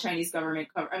saying, oh, Chinese government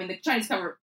cover. I mean, the Chinese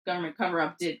government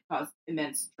cover-up did cause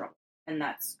immense trouble, and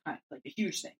that's kind of, like, a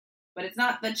huge thing. But it's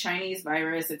not the Chinese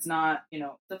virus. It's not,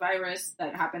 the virus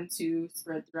that happened to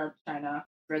spread throughout China,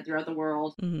 spread throughout the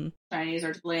world. Mm-hmm. Chinese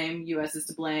are to blame. U.S. is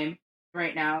to blame.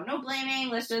 Right now, no blaming.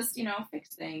 Let's just,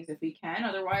 fix things if we can.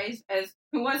 Otherwise,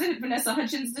 who was it? Vanessa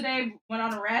Hudgens today went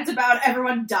on a rant about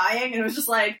everyone dying, and it was just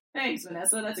like, thanks,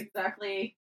 Vanessa. That's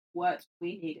exactly what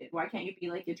we needed. Why can't you be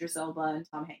like Idris Elba and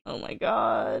Tom Hanks? Oh my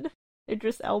God,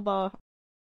 Idris Elba.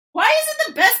 Why isn't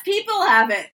the best people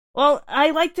have it? Well,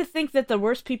 I like to think that the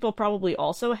worst people probably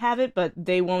also have it, but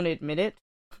they won't admit it.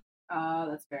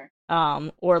 That's fair.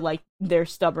 Or like they're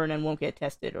stubborn and won't get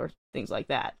tested or things like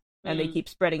that. And they keep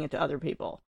spreading it to other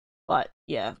people. But,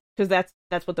 yeah, because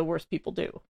that's what the worst people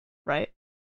do, right?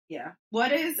 Yeah.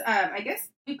 What is, I guess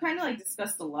we've kind of, like,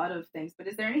 discussed a lot of things, but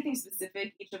is there anything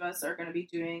specific each of us are going to be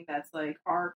doing that's, like,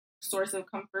 our source of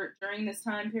comfort during this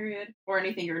time period? Or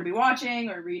anything you're going to be watching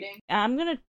or reading? I'm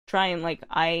going to try and, like,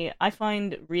 I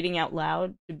find reading out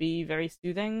loud to be very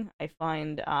soothing. I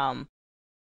find,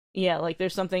 like,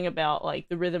 there's something about, like,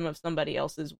 the rhythm of somebody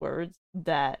else's words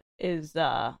that is,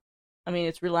 I mean,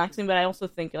 it's relaxing, but I also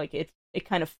think, like, it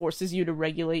kind of forces you to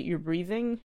regulate your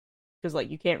breathing, because, like,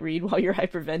 you can't read while you're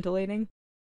hyperventilating.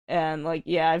 And, like,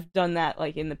 yeah, I've done that,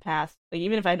 like, in the past. Like,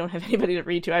 even if I don't have anybody to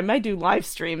read to, I might do live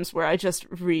streams where I just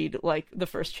read, like, the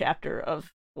first chapter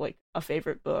of, like, a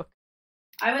favorite book.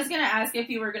 I was going to ask if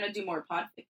you were going to do more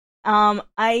podfic.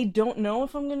 I don't know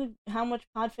if how much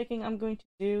podficking I'm going to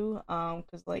do,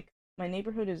 because, like, my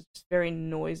neighborhood is just very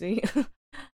noisy,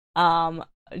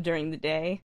 during the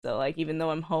day. So, like, even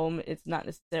though I'm home, it's not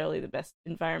necessarily the best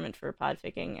environment for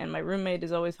podficking. And my roommate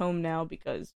is always home now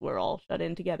because we're all shut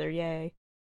in together. Yay.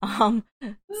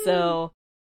 So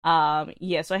I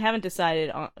haven't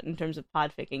decided in terms of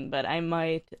podficking, but I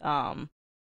might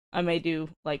do,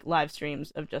 like, live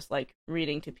streams of just, like,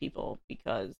 reading to people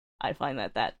because I find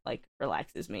that like,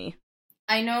 relaxes me.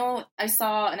 I know I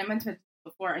saw, and I mentioned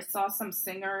before, I saw some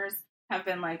singers have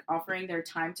been, like, offering their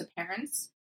time to parents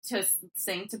to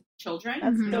sing to children,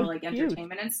 like,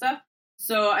 entertainment and stuff.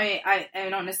 So I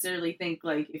don't necessarily think,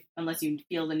 like, unless you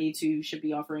feel the need to, you should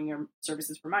be offering your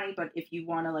services for money. But if you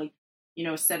want to, like,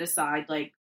 set aside,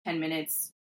 like, 10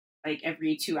 minutes, like,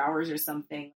 every 2 hours or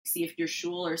something, see if your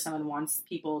shul or someone wants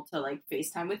people to, like,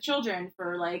 FaceTime with children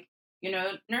for, like,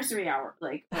 nursery hour,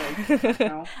 like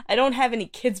I don't have any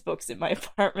kids books in my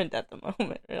apartment at the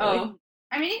moment. Really. Oh.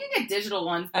 I mean, you can get digital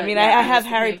ones. I mean, I have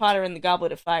Harry Potter and the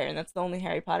Goblet of Fire, and that's the only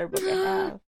Harry Potter book I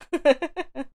have.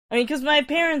 I mean, because my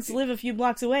parents live a few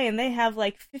blocks away, and they have,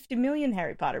 like, 50 million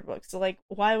Harry Potter books, so, like,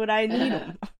 why would I need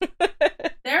them?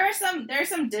 There are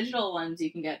some digital ones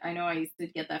you can get. I know I used to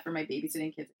get that for my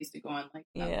babysitting kids. I used to go on, like,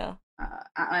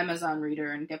 Amazon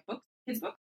Reader and get kids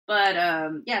books. But,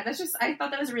 that's just, I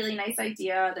thought that was a really nice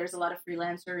idea. There's a lot of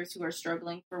freelancers who are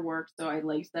struggling for work, so I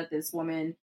liked that this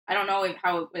woman, I don't know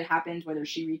how it happened, whether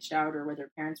she reached out or whether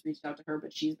parents reached out to her,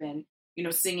 but she's been,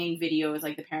 singing videos,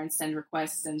 like, the parents send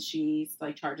requests, and she,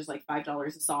 like, charges, like, $5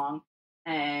 a song,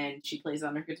 and she plays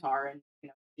on her guitar, and,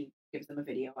 she gives them a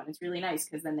video, and it's really nice,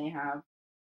 because then they have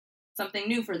something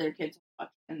new for their kids to watch,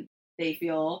 and they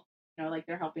feel like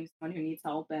they're helping someone who needs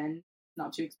help and it's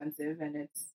not too expensive and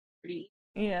it's pretty.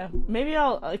 Yeah, maybe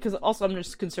I'll, because also I'm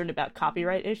just concerned about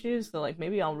copyright issues, so like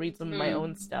maybe I'll read some of my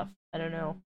own stuff. I don't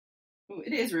know. Ooh,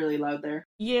 it is really loud there.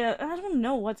 Yeah, I don't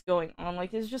know what's going on.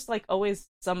 Like, there's just like always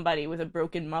somebody with a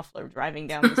broken muffler driving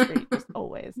down the street, just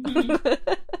always.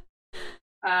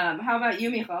 How about you,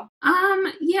 Michal?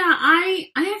 Yeah, I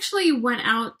actually went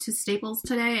out to Staples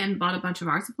today and bought a bunch of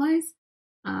art supplies.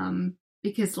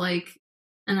 Because like,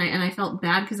 and I felt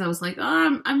bad because I was like,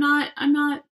 oh, I'm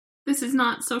not. This is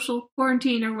not social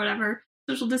quarantine or whatever,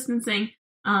 social distancing.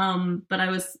 But I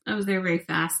was there very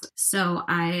fast. So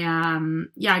I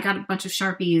got a bunch of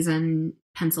Sharpies and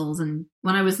pencils. And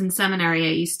when I was in seminary,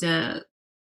 I used to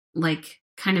like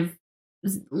kind of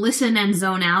listen and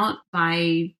zone out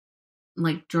by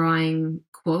like drawing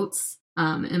quotes,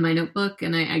 in my notebook.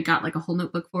 And I got like a whole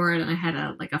notebook for it. And I had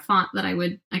a font that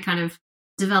I kind of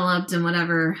developed and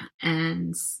whatever.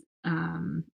 And,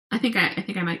 I think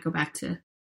I might go back to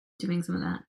doing some of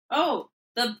that. Oh,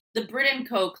 the Brit and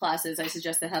Co classes I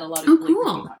suggested had a lot of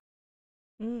cool.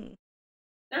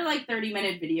 They're like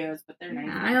 30-minute videos, but they're nice.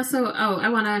 I also I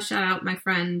want to shout out my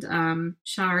friend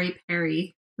Shari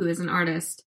Perry, who is an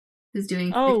artist who's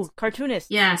doing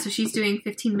cartoonist. Yeah, so she's doing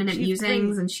 15-minute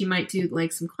musings, and she might do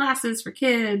like some classes for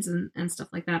kids and stuff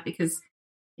like that because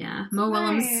Mo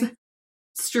Willems'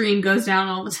 stream goes down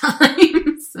all the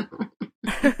time. So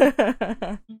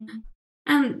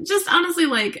and just honestly,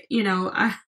 like,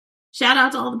 shout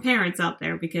out to all the parents out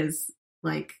there because,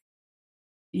 like,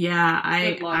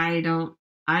 I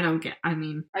don't get. I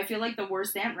mean, I feel like the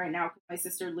worst aunt right now because my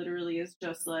sister literally is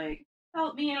just like,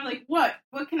 help me, and I'm like, what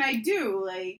can I do?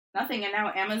 Like, nothing. And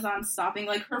now Amazon's stopping.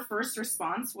 Like, her first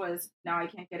response was, now I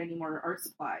can't get any more art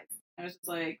supplies. I was just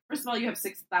like, first of all, you have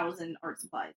 6,000 art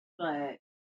supplies, but.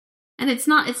 And it's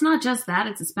not just that.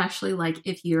 It's especially like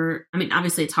if you're, I mean,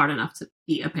 obviously it's hard enough to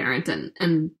be a parent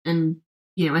and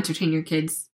entertain your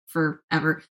kids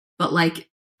forever. But like,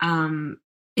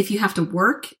 if you have to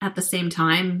work at the same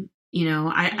time,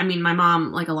 I mean, my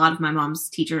mom, like a lot of my mom's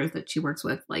teachers that she works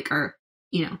with, like are,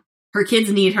 her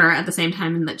kids need her at the same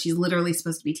time and that she's literally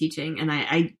supposed to be teaching. And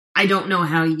I don't know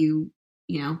how you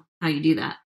do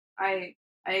that. I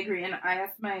agree. And I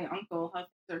asked my uncle how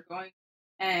they're going.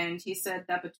 And he said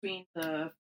that between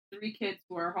the 3 kids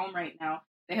who are home right now,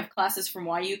 they have classes from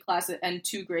YU class and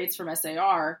 2 grades from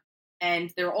SAR,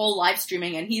 and they're all live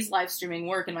streaming, and he's live streaming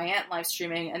work, and my aunt live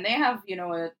streaming, and they have,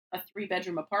 a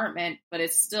 3-bedroom apartment, but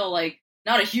it's still, like,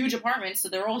 not a huge apartment, so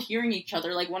they're all hearing each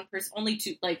other, like, one person, only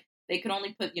 2, like, they can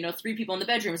only put, 3 people in the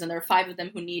bedrooms, and there are 5 of them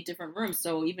who need different rooms,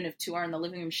 so even if 2 are in the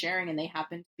living room sharing, and they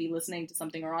happen to be listening to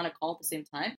something or on a call at the same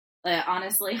time,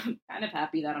 honestly, I'm kind of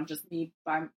happy that I'm just me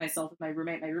by myself with my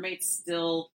roommate. My roommate's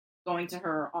still going to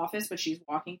her office, but she's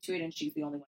walking to it, and she's the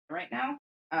only one right now.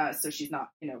 So she's not,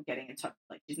 getting in touch.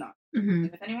 Like, she's not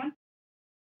with anyone.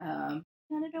 Kind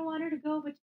of don't want her to go,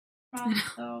 but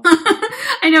so.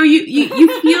 I know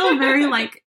you feel very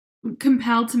like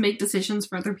compelled to make decisions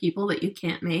for other people that you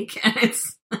can't make, and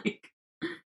it's like,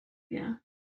 yeah.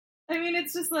 I mean,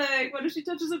 it's just like, what if she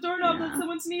touches a doorknob that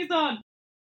someone sneezed on?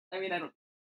 I mean, I don't.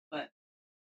 But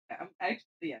I'm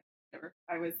actually, whatever.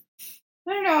 I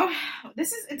don't know.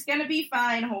 It's gonna be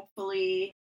fine,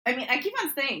 hopefully. I mean, I keep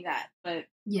on saying that, but,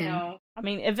 I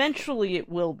mean, eventually it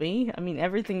will be. I mean,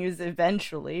 everything is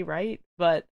eventually, right?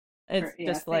 But it's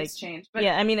just like, change. But,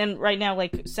 I mean, and right now,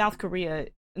 like, South Korea,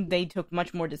 they took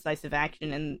much more decisive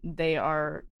action, and they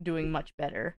are doing much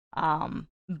better.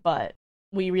 But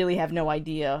we really have no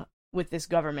idea with this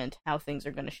government how things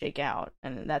are going to shake out,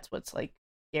 and that's what's, like,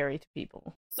 scary to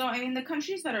people. So, I mean, the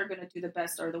countries that are going to do the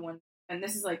best are the ones, and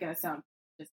this is like going to sound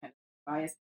just kind of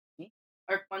biased to me,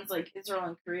 are ones like Israel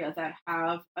and Korea that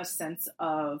have a sense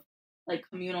of like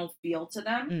communal feel to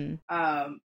them.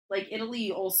 Like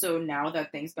Italy also, now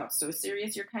that things got so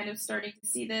serious, you're kind of starting to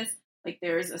see this. Like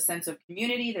there's a sense of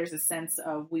community, there's a sense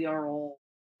of we are all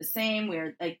the same,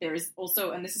 where like there's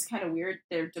also, and this is kind of weird,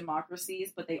 they're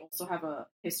democracies, but they also have a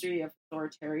history of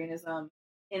authoritarianism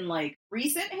in like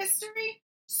recent history.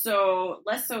 So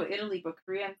less so Italy, but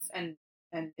Koreans and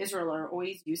Israel are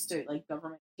always used to like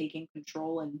government taking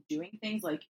control and doing things.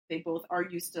 Like they both are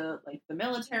used to like the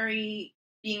military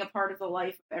being a part of the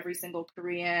life of every single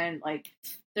Korean. Like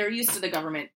they're used to the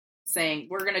government saying,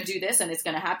 we're going to do this and it's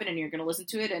going to happen and you're going to listen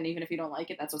to it. And even if you don't like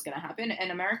it, that's what's going to happen.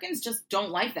 And Americans just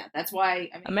don't like that. That's why,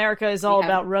 I mean, America is all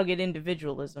about rugged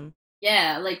individualism.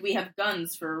 Yeah. Like we have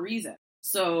guns for a reason.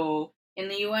 So in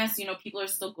the U.S., people are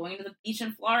still going to the beach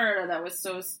in Florida. That was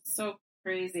so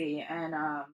crazy. And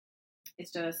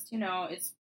it's just,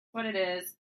 it's what it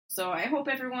is. So I hope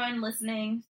everyone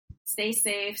listening stay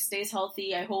safe, stay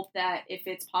healthy. I hope that if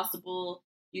it's possible,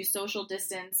 you social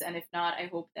distance, and if not, I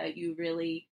hope that you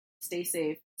really stay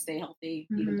safe, stay healthy,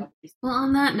 even though. Well,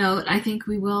 on that note, I think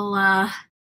we will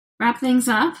wrap things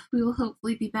up. We will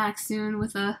hopefully be back soon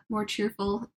with a more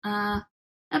cheerful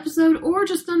episode, or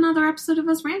just another episode of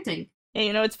us ranting.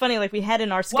 Yeah, it's funny, like, we had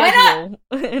in our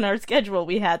schedule,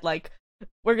 we had, like,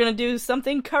 we're gonna do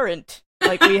something current.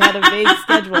 Like, we had a vague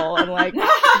schedule, and, like,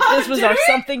 this was our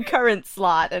something current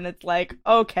slot, and it's like,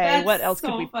 okay, that's what else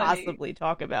could we possibly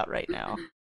talk about right now?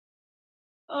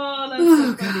 Oh, that's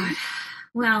so funny. God.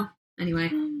 Well, anyway.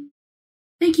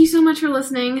 Thank you so much for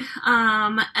listening.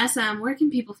 SM, where can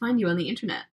people find you on the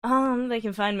internet? They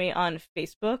can find me on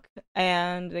Facebook,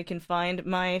 and they can find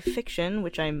my fiction,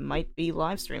 which I might be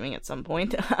live streaming at some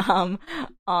point,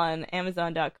 on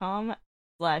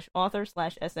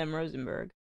Amazon.com/author/SM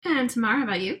Rosenberg. And Tamar, how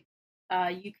about you?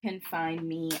 You can find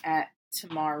me at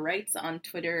Tamar Writes on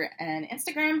Twitter and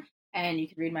Instagram, and you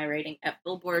can read my writing at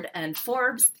Billboard and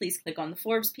Forbes. Please click on the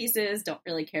Forbes pieces. Don't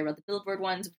really care about the Billboard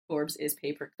ones. Forbes is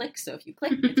pay per click, so if you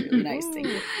click, it's really nice. Thank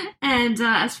you. And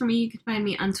as for me, you can find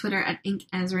me on Twitter at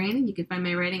InkAsRain, and you can find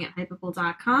my writing at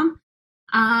hypable.com.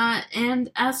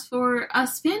 And as for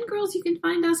us fangirls, you can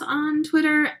find us on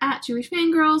Twitter at Jewish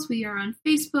Fangirls. We are on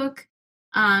Facebook.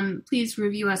 Please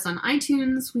review us on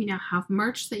iTunes. We now have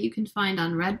merch that you can find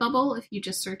on Redbubble if you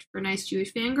just search for Nice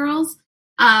Jewish Fangirls.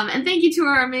 And thank you to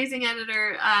our amazing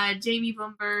editor, Jamie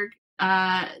Blumberg.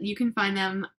 You can find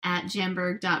them at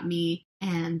jamberg.me,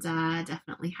 and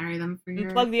definitely hire them for your...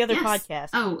 And plug the other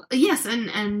podcast. Oh, yes,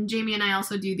 and Jamie and I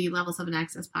also do the Level 7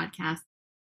 Access podcast,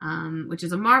 which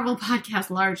is a Marvel podcast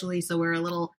largely, so we're in a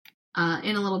little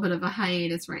bit of a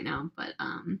hiatus right now, but...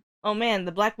 Oh man,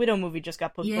 the Black Widow movie just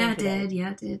got postponed. Yeah, it did. Yeah,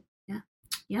 it did. Yeah.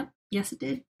 Yep. Yes, it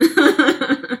did.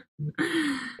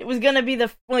 It was gonna be the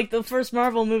first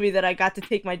Marvel movie that I got to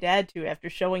take my dad to after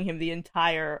showing him the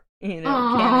entire, canon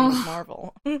of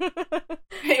Marvel.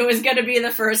 It was gonna be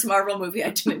the first Marvel movie I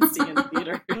didn't see in the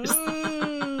theaters.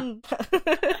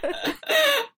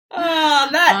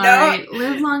 On that note. Right.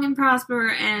 Live long and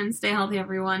prosper, and stay healthy,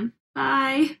 everyone.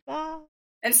 Bye. Bye.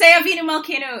 And say Avinu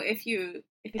Malkeinu if you...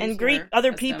 And greet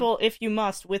other people if you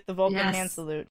must with the Vulcan hand salute.